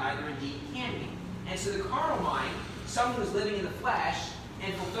God, neither indeed can be. And so the carnal mind, someone who's living in the flesh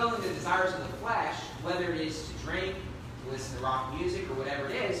and fulfilling the desires of the flesh, whether it is to drink, to listen to rock music, or whatever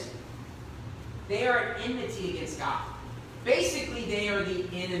it is, they are at enmity against God. Basically, they are the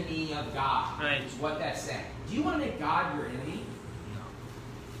enemy of God, right. Is what that's saying. Do you want to make God your enemy? No.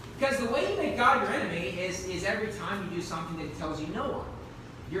 Because the way you make God your enemy is every time you do something that tells you no.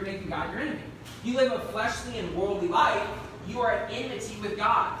 You're making God your enemy. You live a fleshly and worldly life, you are at enmity with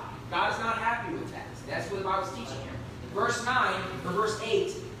God. God is not happy with that. That's what the Bible's teaching here. Verse 9, or verse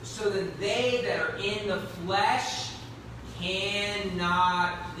 8, so that they that are in the flesh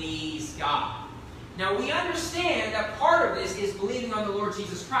cannot please God. Now we understand that part of this is believing on the Lord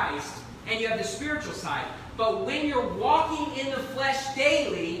Jesus Christ, and you have the spiritual side. But when you're walking in the flesh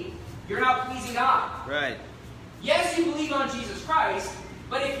daily, you're not pleasing God. Right. Yes, you believe on Jesus Christ,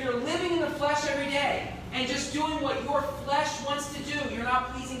 but if you're living in the flesh every day and just doing what your flesh wants to do, you're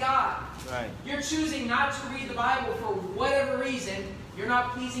not pleasing God. Right. You're choosing not to read the Bible for whatever reason, you're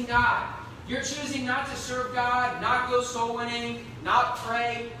not pleasing God. You're choosing not to serve God, not go soul winning, not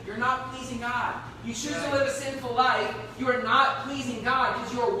pray, you're not pleasing God. You choose to live a sinful life, you are not pleasing God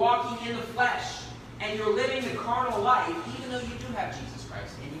because you are walking in the flesh and you're living the carnal life even though you do have Jesus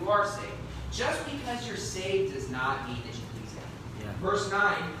Christ and you are saved. Just because you're saved does not mean that you please God. Yeah. Verse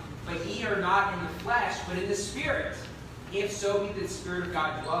 9, but ye are not in the flesh, but in the Spirit, if so be the Spirit of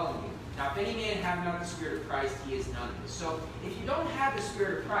God dwell in you. Now, if any man have not the Spirit of Christ, he is none of this. So, if you don't have the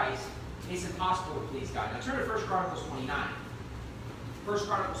Spirit of Christ, it's impossible to please God. Now, turn to 1 Chronicles 29. 1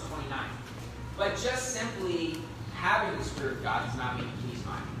 Chronicles 29. But just simply having the Spirit of God does not mean you please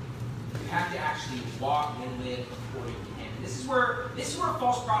God. You have to actually walk and live according to Him. And this is where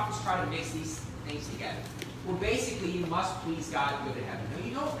false prophets try to mix these things together. Where basically you must please God to go to heaven. No,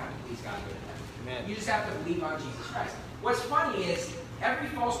 you don't have to please God to go to heaven. Amen. You just have to believe on Jesus Christ. What's funny is every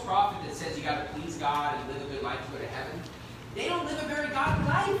false prophet that says you got to please God and live a good life to go to heaven, they don't live a very godly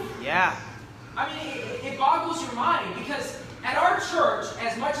life. Yeah. I mean, it boggles your mind because at our church,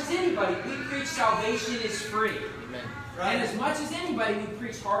 as much as anybody, we preach salvation is free. Amen. Right. And as much as anybody, we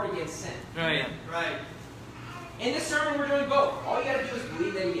preach hard against sin. Right. Right. In this sermon, we're doing both. All you got to do is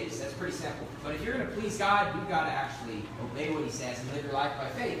believe that He is. That's pretty simple. But if you're going to please God, you've got to actually obey what He says and live your life by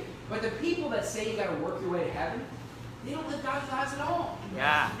faith. But the people that say you got to work your way to heaven, they don't live God's lives at all.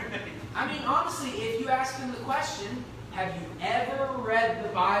 Yeah. I mean, honestly, if you ask them the question, have you ever read the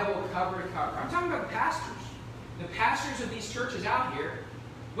Bible cover to cover? I'm talking about the pastors. The pastors of these churches out here,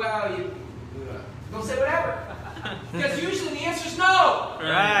 well, they'll say whatever. Because usually the answer is no.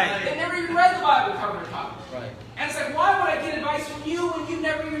 Right. They've never even read the Bible cover to cover. Right. And it's like, why would I get advice from you when you've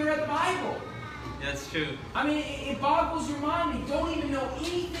never even read the Bible? That's true. I mean, it boggles your mind. They don't even know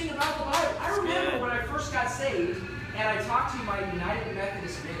anything about the Bible. I remember when I first got saved, and I talked to my United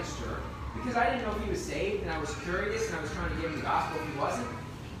Methodist minister, because I didn't know if he was saved, and I was curious, and I was trying to give him the gospel if he wasn't.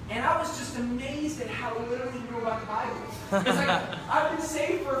 And I was just amazed at how little he knew about the Bible. It's like, I've been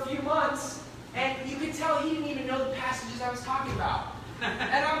saved for a few months, and you could tell he didn't even know the passages I was talking about.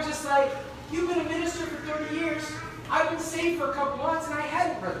 And I was just like, you've been a minister for 30 years. I've been saved for a couple months, and I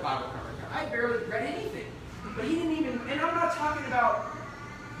hadn't read the Bible. barely read anything. But he didn't even, and I'm not talking about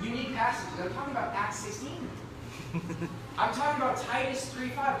unique passages. I'm talking about Acts 16. I'm talking about Titus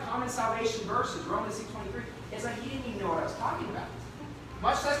 3:5, common salvation verses, Romans 6:23. It's like he didn't even know what I was talking about.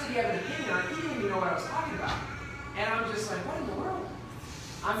 Much less did he have an opinion on it. He didn't even know what I was talking about. And I'm just like, what in the world?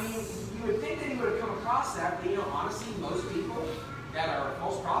 I mean, you would think that he would have come across that, but honestly, most people that are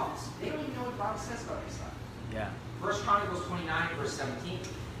false prophets, they don't even know what the Bible says about this stuff. Yeah. 1 Chronicles 29, verse 17.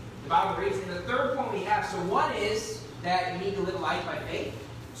 The Bible reads, and the third point we have, so one is that you need to live a life by faith.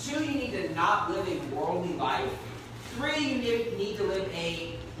 2, you need to not live a worldly life. 3, you need to live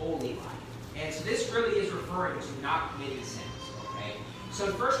a holy life. And so this really is referring to not committing sins. Okay? So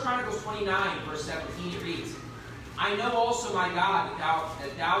in 1 Chronicles 29, verse 17, it reads, I know also, my God,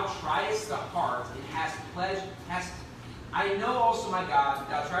 that thou triest the heart and I know also, my God, that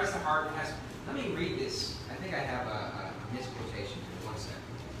thou triest the heart and hast... Let me read this. I think I have a misquotation here. One second.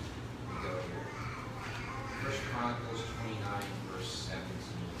 Let me go here. 1 Chronicles 29, verse 17.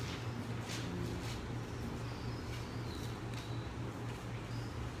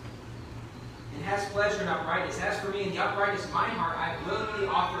 And has pleasure in uprightness. As for me, in the uprightness of my heart, I willingly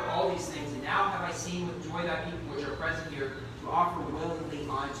offer all these things. And now have I seen with joy thy people which are present here to offer willingly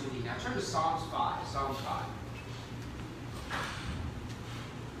unto thee. Now turn to Psalms 5. Psalms 5.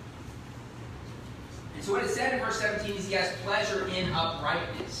 And so what it said in verse 17 is he has pleasure in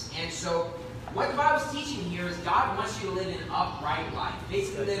uprightness. And so what the Bible's teaching here is God wants you to live an upright life.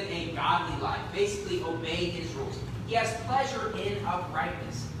 Basically live a godly life. Basically obey his rules. He has pleasure in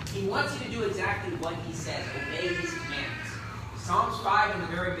uprightness. He wants you to do exactly what he says. Obey his commands. Psalms 5 in the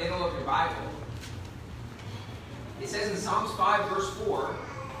very middle of your Bible. It says in Psalms 5 verse 4,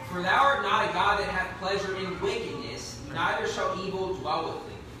 For thou art not a God that hath pleasure in wickedness, neither shall evil dwell with thee.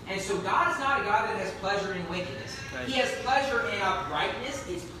 And so God is not a God that has pleasure in wickedness. Right. He has pleasure in uprightness.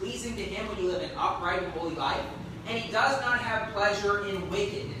 It's pleasing to him when you live an upright and holy life. And he does not have pleasure in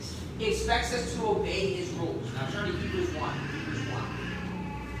wickedness. He expects us to obey his rules. Now turn to Hebrews 1. Hebrews 1.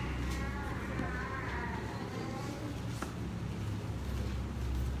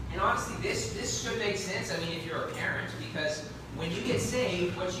 And honestly, this should make sense, I mean, if you're a parent, because when you get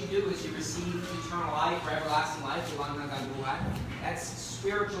saved, what you do is you receive eternal life or everlasting life. That's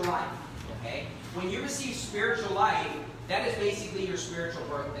spiritual life, okay? When you receive spiritual life, that is basically your spiritual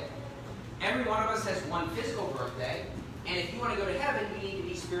birthday. Every one of us has one physical birthday, and if you want to go to heaven, you need to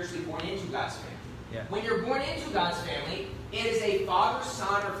be spiritually born into God's family. Yeah. When you're born into God's family, it is a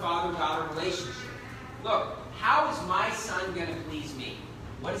father-son or father-daughter relationship. Look, how is my son going to please me?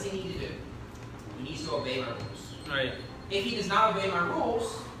 What does he need to do? He needs to obey my rules. Right. If he does not obey my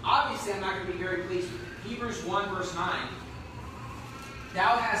rules, obviously I'm not going to be very pleased with him. Hebrews 1 verse 9.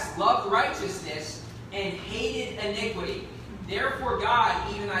 Thou hast loved righteousness and hated iniquity. Therefore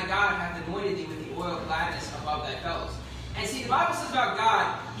God, even thy God, hath anointed thee with the oil of gladness above thy fellows. And see, the Bible says about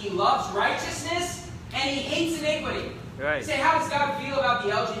God, he loves righteousness and he hates iniquity. Right. You say, how does God feel about the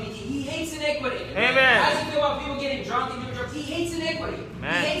LGBT? He hates iniquity. Amen. How does he feel about people getting drunk and doing drugs? He hates iniquity.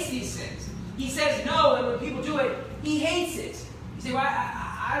 Amen. He hates these sins. He says no, and when people do it, he hates it. You say, well,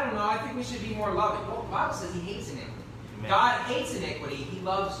 I don't know. I think we should be more loving. Well, the Bible says he hates iniquity. Amen. God hates iniquity. He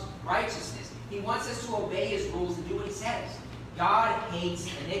loves righteousness. He wants us to obey his rules and do what he says. God hates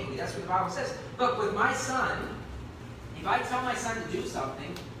iniquity. That's what the Bible says. Look, with my son, if I tell my son to do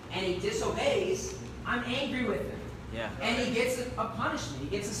something and he disobeys, I'm angry with him. Yeah. And he gets a punishment. He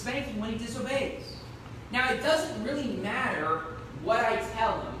gets a spanking when he disobeys. Now, it doesn't really matter what I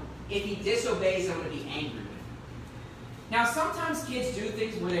tell him. If he disobeys, I'm going to be angry with him. Now, sometimes kids do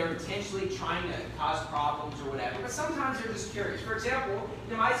things where they're intentionally trying to cause problems or whatever, but sometimes they're just curious. For example,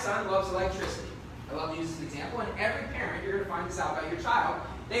 my son loves electricity. I love to use this as an example, and every parent, you're going to find this out about your child,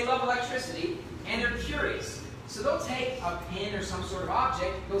 they love electricity, and they're curious. So they'll take a pin or some sort of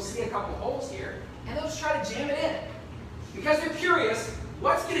object, they'll see a couple holes here, and they'll just try to jam it in. Because they're curious,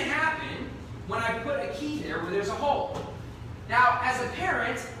 what's going to happen when I put a key there where there's a hole? Now, as a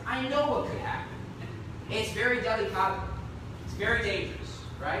parent, I know what could happen. It's very delicate. It's very dangerous,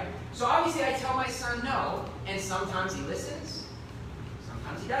 right? So obviously I tell my son no, and sometimes he listens,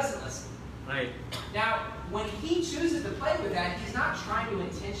 sometimes he doesn't listen. Right. Now, when he chooses to play with that, he's not trying to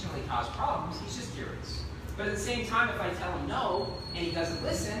intentionally cause problems, he's just curious. But at the same time, if I tell him no, and he doesn't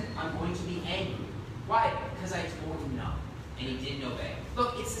listen, I'm going to be angry. Why? Because I told him no, and he didn't obey.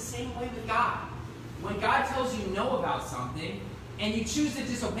 Look, it's the same way with God. When God tells you no about something, and you choose to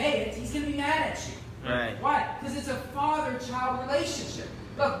disobey it, he's going to be mad at you. Right. Why? Because it's a father-child relationship.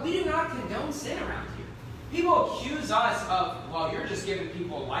 Look, we do not condone sin around here. People accuse us of, well, you're just giving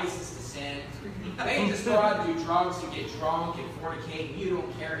people a license to sin. They can just go out and do drugs and get drunk and fornicate, and you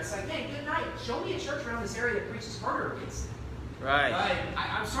don't care. It's like, man, good night. Show me a church around this area that preaches harder against sin. Right.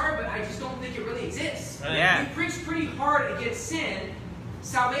 I'm sorry, but I just don't think it really exists. Right. Yeah. We preach pretty hard against sin.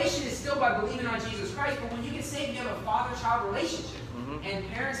 Salvation is still by believing on Jesus Christ, but when you get saved, you have a father-child relationship. And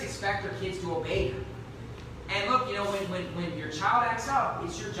parents expect their kids to obey them. And look, you know, when your child acts up,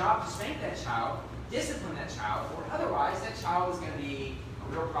 it's your job to spank that child, discipline that child, or otherwise that child is going to be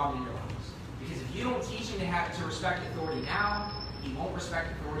a real problem in your lives. Because if you don't teach him to respect authority now, he won't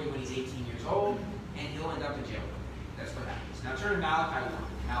respect authority when he's 18 years old, and he'll end up in jail. That's what happens. Now turn to Malachi 1.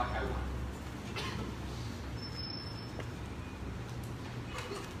 Malachi 1.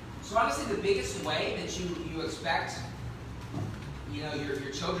 So honestly, the biggest way that you expect, you know,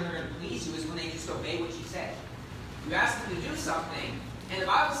 your children are going to please you is when they just obey what you say. You ask them to do something, and the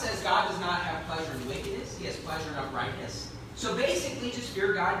Bible says God does not have pleasure in wickedness. He has pleasure in uprightness. So basically, just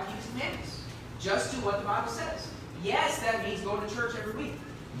fear God and keep His commandments. Just do what the Bible says. Yes, that means going to church every week.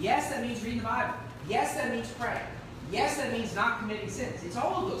 Yes, that means reading the Bible. Yes, that means praying. Yes, that means not committing sins. It's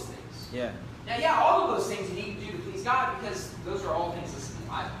all of those things. Yeah. Now, yeah, all of those things you need to do to please God because those are all things listed in the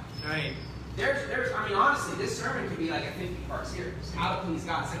Bible. Right. I mean, honestly, this sermon could be like a 50-part series. How to please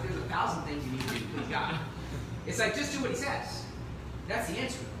God. It's like there's 1,000 things you need to do to please God. It's like, just do what He says. That's the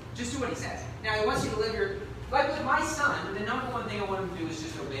answer. Just do what He says. Now, He wants you to live your... Like with my son, the number one thing I want him to do is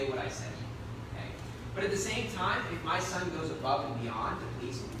just obey what I say. Okay? But at the same time, if my son goes above and beyond to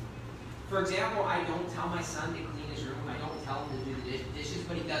please Him, for example, I don't tell my son to clean his room. I don't tell him to do the dishes,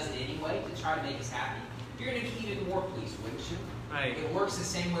 but he does it anyway to try to make us happy. You're going to be even more pleased, wouldn't you? Right. It works the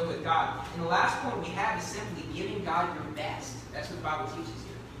same way with God. And the last point we have is simply giving God your best. That's what the Bible teaches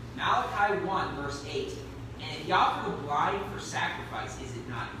here. Malachi 1, verse 8. And if you offer the blind for sacrifice, is it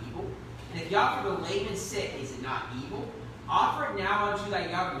not evil? And if you offer the lame and sick, is it not evil? Offer it now unto thy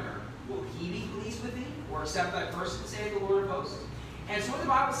governor. Will he be pleased with thee? Or accept thy person, saith the Lord of hosts? And so what the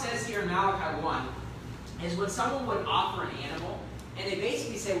Bible says here in Malachi 1 is when someone would offer an animal, and they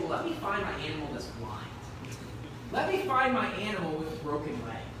basically say, well, let me find my animal that's blind. Let me find my animal with a broken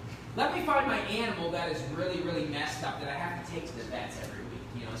leg. Let me find my animal that is really, really messed up that I have to take to the vets every week,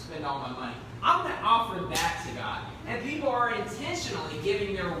 you know, spend all my money. I'm going to offer that to God. And people are intentionally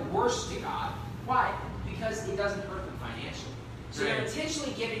giving their worst to God. Why? Because it doesn't hurt them financially. So they're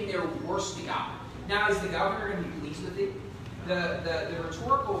intentionally giving their worst to God. Now, is the governor going to be pleased with it? The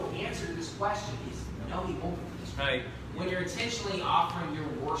rhetorical answer to this question is no, he won't be pleased with it. Right. When you're intentionally offering your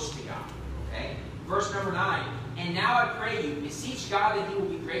worst to God. Okay? Verse number 9. And now I pray you, beseech God that He will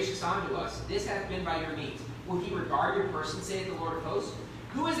be gracious unto us. This hath been by your means. Will He regard your person, saith the Lord of hosts?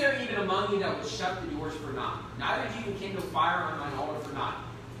 Who is there even among you that would shut the doors for naught? Neither do you kindle fire on mine altar for naught.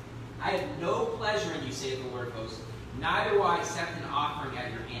 I have no pleasure in you, saith the Lord of hosts. Neither will I accept an offering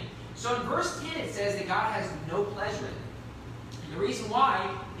at your hand. So in verse 10 it says that God has no pleasure in them. And the reason why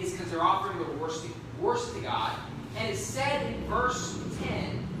is because they're offering the worst to God. And it's said in verse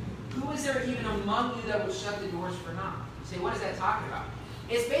 10, who is there even among you that would shut the doors for naught? You say, what is that talking about?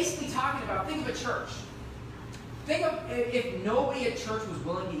 It's basically talking about, think of a church. Think of if nobody at church was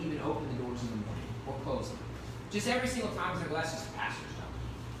willing to even open the doors in the morning or close them. Just every single time it's like, well, that's just the pastor's job.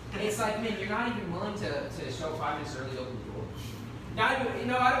 And it's like, man, you're not even willing to show 5 minutes early to open the door. Not even,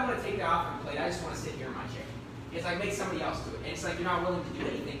 I don't want to take the offering plate. I just want to sit here in my chair. It's like, make somebody else do it. And it's like, you're not willing to do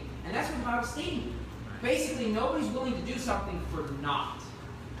anything. And that's what the Bible's stating. Basically, nobody's willing to do something for naught.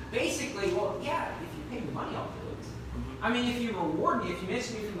 Basically, well, yeah, if you pay me money, I'll do it. I mean, if you reward me, if you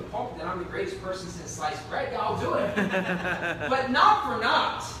mention me from the pulpit that I'm the greatest person since sliced bread, yeah, I'll do it. But not for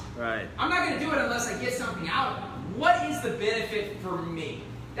naught. Right. I'm not going to do it unless I get something out of it. What is the benefit for me?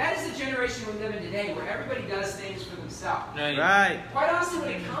 That is the generation we live in today where everybody does things for themselves. Right. Quite honestly, when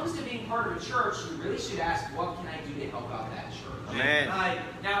it comes to being part of a church, you really should ask, what can I do to help out that church? Amen.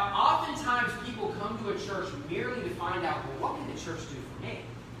 Now, oftentimes people come to a church merely to find out, well, what can the church do for me?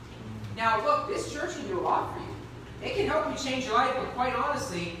 Now, look, this church can do a lot for you. It can help you change your life, but quite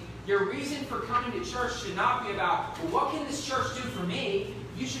honestly, your reason for coming to church should not be about, well, what can this church do for me?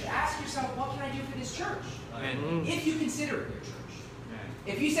 You should ask yourself, what can I do for this church? Amen. If you consider it your church.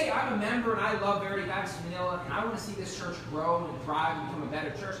 If you say, I'm a member and I love Verity Baptist Manila and I want to see this church grow and thrive and become a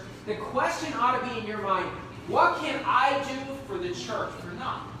better church, the question ought to be in your mind, what can I do for the church? For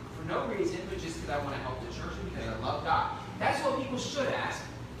not. For no reason, but just because I want to help the church and because I love God. That's what people should ask.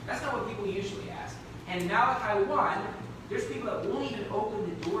 That's not what people usually ask. And in Malachi 1, there's people that won't even open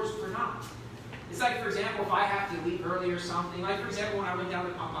the doors for naught. It's like, for example, if I have to leave early or something, like, for example, when I went down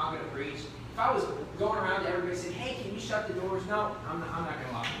to Pampanga to preach, if I was going around to everybody saying, hey, can you shut the doors? No, I'm not going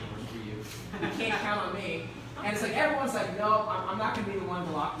to lock the doors for you. You can't count on me. And it's like, everyone's like, no, I'm not going to be the one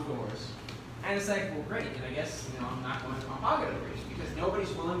to lock the doors. And it's like, well, great, then I guess, I'm not going to Pampanga to preach, because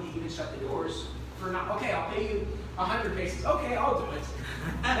nobody's willing to even shut the doors for not, okay, I'll pay you 100 pesos. Okay, I'll do it.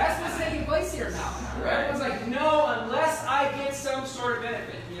 That's what's taking place here now. Everyone's like, no, unless I get some sort of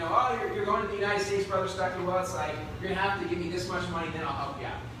benefit. You're going to the United States, Brother Stuckey. Well, it's like, you're going to have to give me this much money, then I'll help you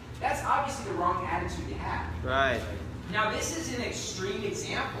out. That's obviously the wrong attitude to have. Right. Now, this is an extreme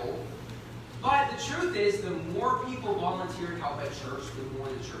example, but the truth is, the more people volunteer to help at church, the more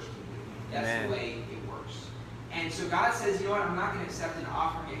the church can do. That's the way it works. And so God says, you know what, I'm not going to accept an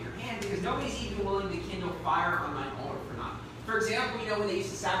offering at your hand, because nobody's even willing to kindle fire on my altar for naught. For example, when they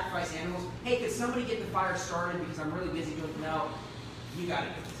used to sacrifice animals, hey, could somebody get the fire started because I'm really busy doing it? No, you got to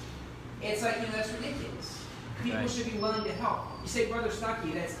do it. It's like, that's ridiculous. People should be willing to help. You say, Brother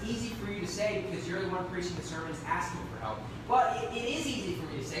Stuckey, that's easy for you to say because you're the one preaching the sermons asking for help. Well, it is easy for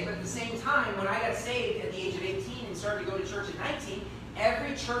me to say, but at the same time, when I got saved at the age of 18 and started to go to church at 19,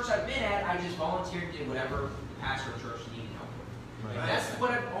 every church I've been at, I just volunteered to do whatever the pastor of church needed help with. Right. That's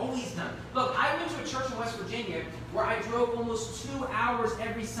what I've always done. Look, I went to a church in West Virginia where I drove almost 2 hours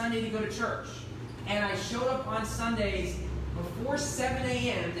every Sunday to go to church. And I showed up on Sundays before 7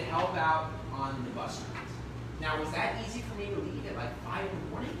 a.m. to help out on the bus route. Now, was that easy for me to leave at like 5 in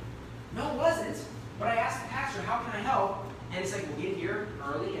the morning? No, it wasn't. But I asked the pastor, how can I help? And it's like, we'll get here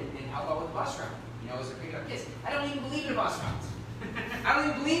early and help out with the bus route. As they're picking up kids. I don't even believe in a bus route. I don't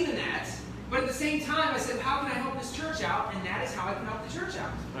even believe in that. But at the same time, I said, how can I help this church out? And that is how I can help the church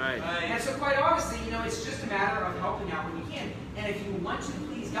out. Right. And so quite honestly, it's just a matter of helping out when you can. And if you want to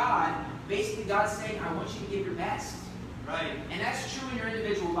please God, basically God's saying, I want you to give your best. Right. And that's true in your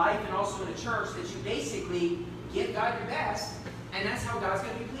individual life and also in a church, that you basically give God your best, and that's how God's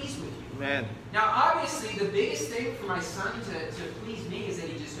going to be pleased with you. Man. Now, obviously, the biggest thing for my son to please me is that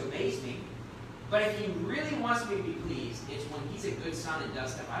he just obeys me. But if he really wants me to be pleased, it's when he's a good son and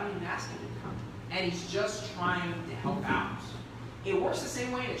does stuff I don't even ask him to come. And he's just trying to help out. It works the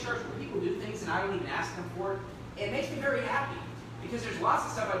same way in a church where people do things and I don't even ask them for it. It makes me very happy because there's lots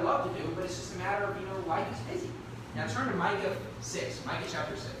of stuff I'd love to do, but it's just a matter of, life is busy. Now turn to Micah 6, Micah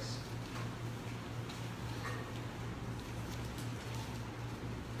chapter 6.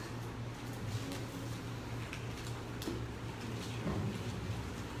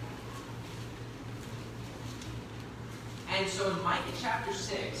 And so in Micah chapter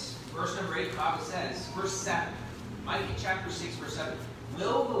 6, verse number 8, the Bible says, verse 7, Micah chapter 6, verse 7,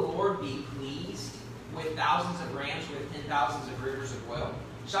 will the Lord be pleased with thousands of rams, with 10,000s of rivers of oil?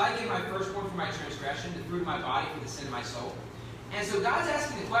 Shall I give my firstborn for my transgression, the fruit of my body for the sin of my soul? And so God's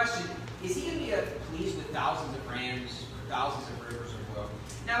asking the question, is he going to be pleased with thousands of rams, or thousands of rivers of oil?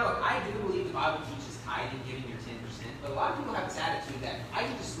 Now look, I do believe the Bible teaches tithing, giving your 10%, but a lot of people have this attitude that I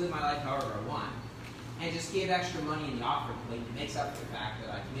can just live my life however I want, and just give extra money in the offering plate that makes up for the fact that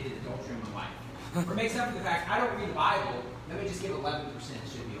I committed adultery in my life. Or makes up for the fact I don't read the Bible, let me just give 11%, it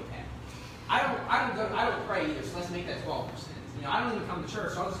should be okay. I don't pray either, so let's make that 12%. I don't even come to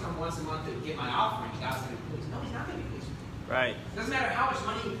church, so I'll just come once a month to get my offering. God's going to be pleased. No, he's not going to be pleased with me. Right. It doesn't matter how much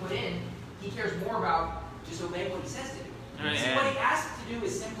money you put in, he cares more about just obeying what he says to do. See, what he asks to do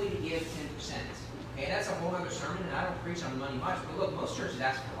is simply to give 10%. Okay, that's a whole other sermon, and I don't preach on money much, but look, most churches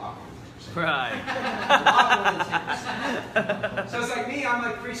ask for a lot more than 10%. Right. A lot more than 10%. So it's like me, I'm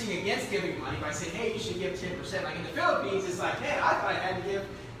like preaching against giving money by saying, hey, you should give 10%. Like in the Philippines, it's like, hey, I thought I had to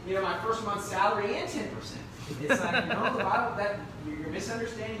give my first month's salary and 10%. It's like, the Bible, you're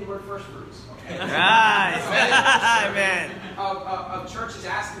misunderstanding the word first fruits. Okay? Right. Amen. Of churches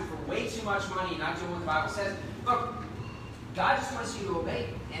asking for way too much money and not doing what the Bible says. Look, God just wants you to obey.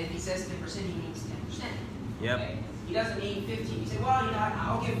 And if he says 10%, he means 10%. Yep. Okay? He doesn't mean 15. You say, well,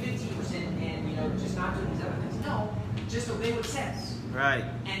 I'll give 15% and, just not do these other things. No, just obey what it says. Right.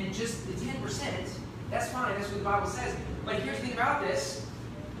 And just the 10%, that's fine. That's what the Bible says. But here's the thing about this.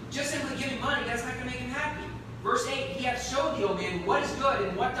 Just simply giving money, that's not going to make him happy. Verse 8, he hath showed thee, O man, what is good,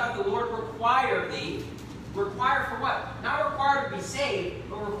 and what doth the Lord require of thee? Require for what? Not require to be saved,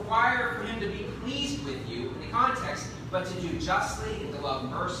 but require for him to be pleased with you, in the context, but to do justly, and to love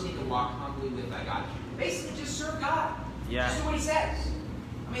mercy, and to walk humbly with thy God. Basically, just serve God. Yeah. Just do what he says.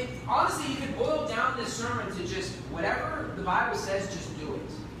 I mean, honestly, you could boil down this sermon to just whatever the Bible says, just do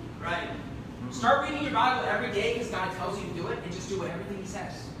it. Right? Start reading your Bible every day because God tells you to do it, and just do everything he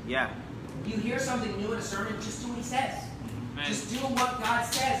says. Yeah. You hear something new in a sermon, just do what he says. Amen. Just do what God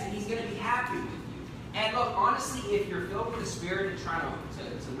says, and he's going to be happy with you. And look, honestly, if you're filled with the Spirit and trying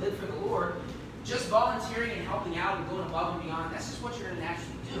to live for the Lord, just volunteering and helping out and going above and beyond, that's just what you're going to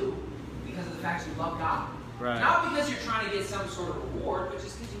naturally do because of the fact you love God. Right. Not because you're trying to get some sort of reward, but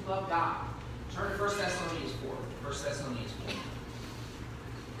just because you love God. Turn to 1 Thessalonians 4. 1 Thessalonians 4.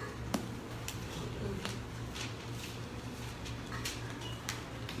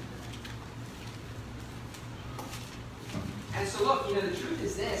 And so look, the truth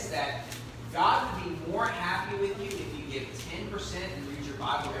is this, that God would be more happy with you if you give 10% and read your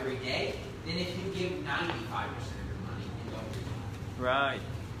Bible every day than if you give 95% of your money and don't read it. Right.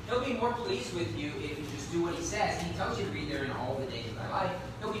 He'll be more pleased with you if you just do what he says. And he tells you to read there in all the days of thy life.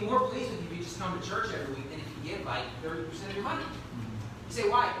 He'll be more pleased with you if you just come to church every week than if you give like 30% of your money. You say,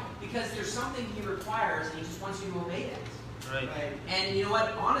 why? Because there's something he requires and he just wants you to obey that. Right. And you know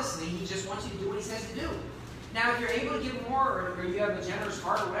what? Honestly, he just wants you to do what he says to do. Now, if you're able to give more or you have a generous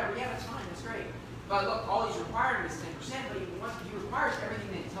heart or whatever, yeah, that's fine. That's great. But look, all he's requiring is 10%, but he requires everything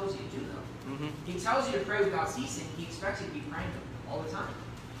that he tells you to do, though. He tells you to pray without ceasing. He expects you to be praying all the time.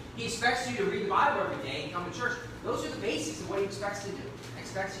 He expects you to read the Bible every day and come to church. Those are the basics of what he expects you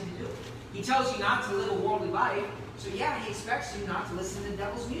to do. He tells you not to live a worldly life. So yeah, he expects you not to listen to the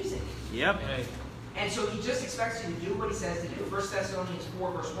devil's music. Yep. And so he just expects you to do what he says to do. 1 Thessalonians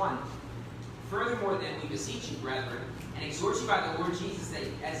 4, verse 1. Furthermore, then, we beseech you, brethren, and exhort you by the Lord Jesus, that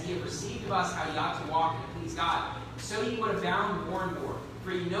as ye have received of us how ye ought to walk and please God, so ye would abound more and more.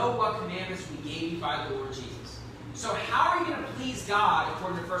 For ye know what commandments we gave you by the Lord Jesus. So how are you going to please God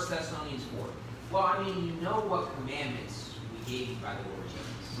according to 1 Thessalonians 4? Well, you know what commandments we gave you by the Lord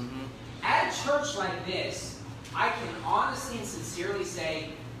Jesus. At a church like this, I can honestly and sincerely say,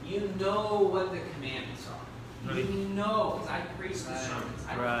 you know what the commandments are. Right. You know, because I preach the sermons.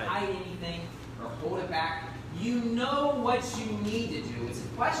 I don't hide anything or hold it back. You know what you need to do. It's a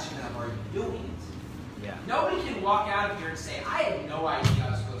question of, are you doing it? Yeah. Nobody can walk out of here and say, I had no idea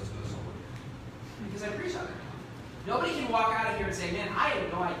I was supposed to go somewhere. Because I preach on it. Nobody can walk out of here and say, man, I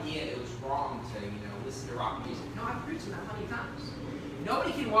had no idea it was wrong to, listen to rock music. No, I've preached on that many times.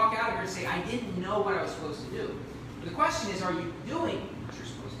 Nobody can walk out of here and say, I didn't know what I was supposed to do. But the question is, are you doing what you're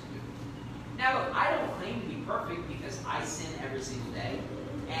supposed to do? Now, look, I don't claim to be perfect because I sin every single day.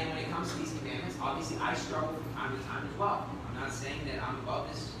 And when it comes to these commandments, obviously I struggle from time to time as well. I'm not saying that I'm above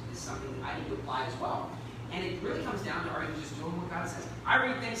this. It's something that I need to apply as well. And it really comes down to, are you just doing what God says? I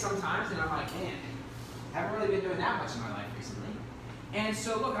read things sometimes and I'm like, man, I haven't really been doing that much in my life recently. And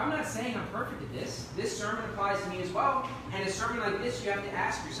so, look, I'm not saying I'm perfect at this. This sermon applies to me as well. And a sermon like this, you have to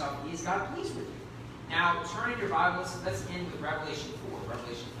ask yourself, is God pleased with you? Now, turn in your Bibles, let's end with Revelation 4.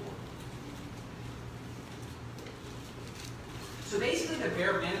 Revelation 4. So basically, the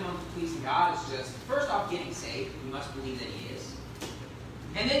bare minimum of pleasing God is just, first off, getting saved. You must believe that he is.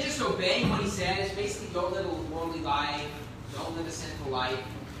 And then just obeying what he says. Basically, don't live a worldly life. Don't live a sinful life.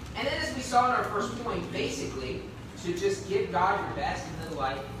 And then as we saw in our first point, basically, to just give God your best and live a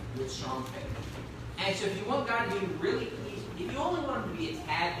life with strong faith. And so if you want God to be really pleased, if you only want him to be a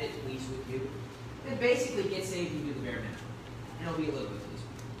tad bit pleased with you, then basically get saved and do the bare minimum. And he'll be a little bit pleased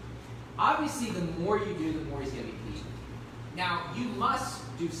with you. Obviously, the more you do, the more he's going to be pleased with you. Now, you must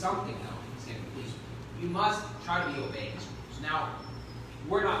do something, though, he's going to be pleased with you. You must try to be obeying his rules. Now,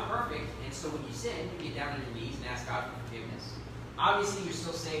 we're not perfect, and so when you sin, you get down on your knees and ask God for forgiveness. Obviously, you're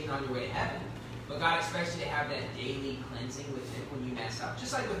still saved and on your way to heaven, but God expects you to have that daily cleansing with him when you mess up.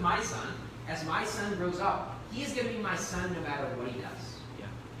 Just like with my son, as my son grows up, he is going to be my son no matter what he does. Yeah.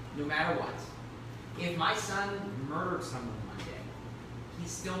 No matter what. If my son murdered someone one day, he's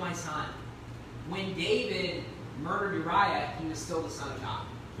still my son. When David murdered Uriah, he was still the son of God.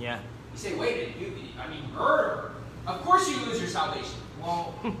 Yeah. You say, wait a minute, murder. Of course you lose your salvation.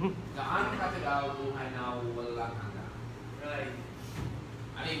 Well,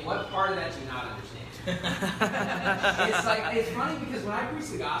 what part of that do you not understand? It's funny because when I preach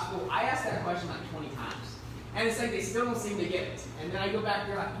the gospel, I ask that question like 20 times. And it's like they still don't seem to get it. And then I go back,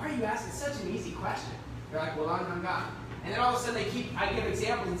 they're like, why are you asking such an easy question? They're like, well, I'm God. And then all of a sudden I give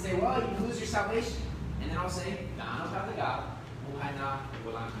examples and say, well, you lose your salvation. And then I'll say, I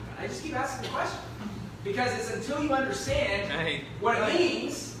just keep asking the question. Because it's until you understand what it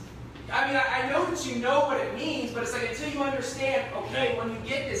means. I know that you know what it means, but it's like until you understand, okay, when you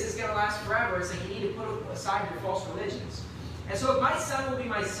get this, it's going to last forever. It's like you need to put aside your false religions. And so if my son will be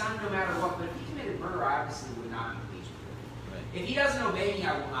my son no matter what, but if he committed murder, I obviously would not be pleased with him. Right. If he doesn't obey me,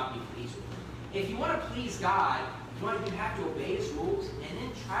 I will not be pleased with him. If you want to please God, you have to obey his rules and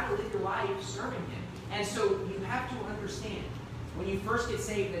then try to live your life serving him. And so you have to understand, when you first get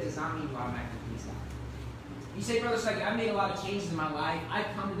saved, that does not mean you automatically please God. You say, Brother Stuckey, I've made a lot of changes in my life. I've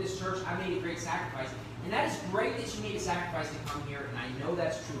come to this church. I've made a great sacrifice. And that is great that you made a sacrifice to come here, and I know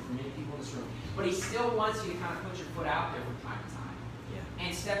that's true for many people in this room. But he still wants you to kind of put your foot out there from time to time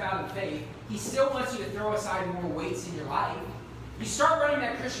and step out in faith. He still wants you to throw aside more weights in your life. You start running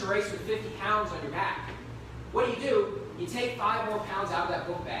that Christian race with 50 pounds on your back. What do? You take 5 more pounds out of that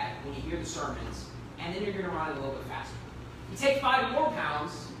book bag when you hear the sermons, and then you're going to run it a little bit faster. You take 5 more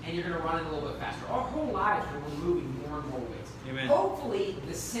pounds, and you're going to run it a little bit faster. Our whole lives, we're removing more and more weights. Amen. Hopefully,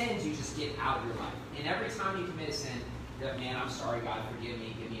 the sins you just get out of your life. And every time you commit a sin, you're like, man, I'm sorry, God, forgive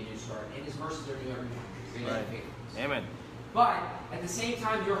me, give me a new start. And His mercies are new every morning. Right. Amen. But at the same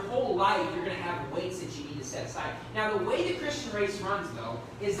time, your whole life, you're going to have weights that you need to set aside. Now, the way the Christian race runs, though,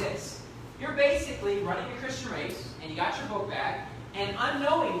 is this. You're basically running a Christian race, and you got your book bag, and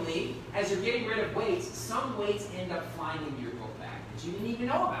unknowingly, as you're getting rid of weights, some weights end up flying into your book bag that you didn't even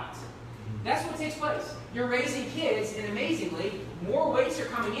know about. That's what takes place. You're raising kids, and amazingly, more weights are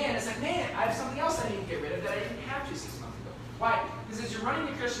coming in. It's like, man, I have something else I need to get rid of that I didn't have to 6 months ago. Why? Because as you're running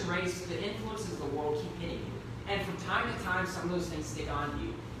the Christian race, the influences of the world keep hitting you. And from time to time, some of those things stick on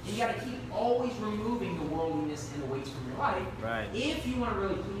you. And you got to keep always removing the worldliness and the weights from your life if you want to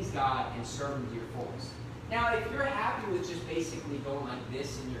really please God and serve Him to your fullest. Now, if you're happy with just basically going like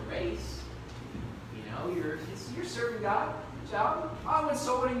this in your race, you know, you're serving God. So I went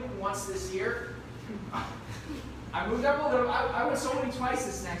soul winning once this year. I moved up a little. I went soul winning twice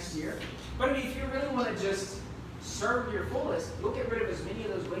this next year. But I mean, if you really want to just serve to your fullest, you'll get rid of as many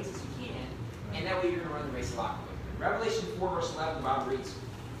of those weights as you can, and that way you're going to run the race a lot quicker. Revelation 4, verse 11, the Bible reads,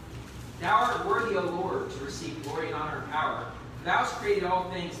 Thou art worthy, O Lord, to receive glory and honor and power. For Thou hast created all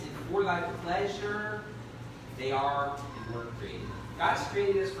things, and for Thy pleasure they are and were created. God has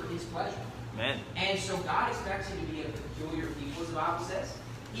created us for His pleasure. Amen. And so God expects you to be a peculiar people, as the Bible says.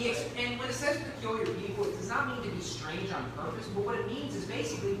 And when it says peculiar people, it does not mean to be strange on purpose, but what it means is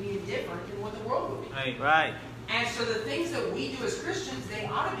basically being different than what the world would be. Right. And so the things that we do as Christians, they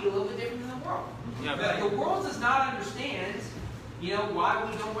ought to be a little bit different than the world. Yeah, The world does not understand, you know, why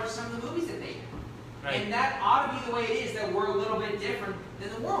we don't watch some of the movies that they do. Right. And that ought to be the way it is, that we're a little bit different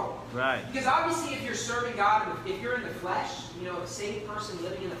than the world. Right. Because obviously if you're serving God, if you're in the flesh, you know, a saved person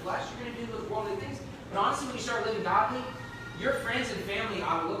living in the flesh, you're going to do those worldly things. But honestly, when you start living godly, your friends and family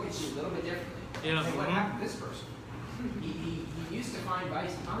ought to look at you a little bit differently. Yeah. Hey, what happened to this person? He used to find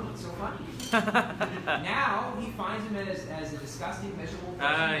Vice Tony so funny. Now he finds him as a disgusting, miserable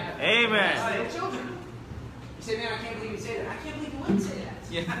person. Amen. Children. You say, man, I can't believe you say that. I can't believe you wouldn't say that.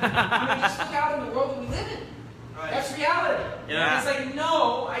 Yeah. I mean, just look out in the world that we live in. Right. That's reality. Yeah. And it's like,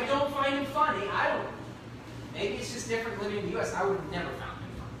 no, I don't find him funny. I don't. Maybe it's just different living in the U.S. I would have never found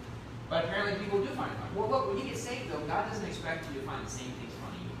him funny. But apparently people do find him funny. Well, look, when you get saved, though, God doesn't expect you to find the same things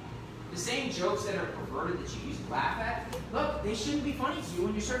funny. The same jokes that are perverted that you used to laugh at, look, they shouldn't be funny to you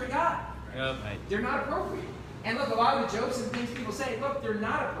when you're serving God. Right. They're not appropriate. And look, a lot of the jokes and things people say, look, they're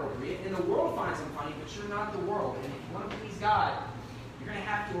not appropriate, and the world finds them funny, but you're not the world. And if you want to please God, you're going to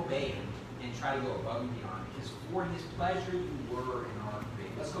have to obey Him and try to go above and beyond. Because for His pleasure you were and are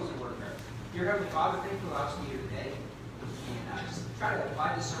created. Let's go to the Word of prayer. Dear Heavenly Father, thank you for allowing us to be here today. And just try to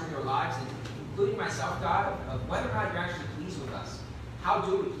apply this sermon to our lives, and including myself, God, of whether or not you're actually pleased with us. How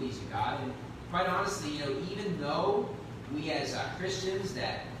do we please you, God? And quite honestly, you know, even though we as Christians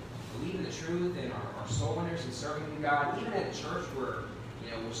that believe in the truth and are soul winners and serving you, God, even at a church where,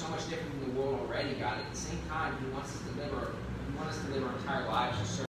 you know, we're so much different than the world already, God, at the same time, you want us to live our entire lives just serving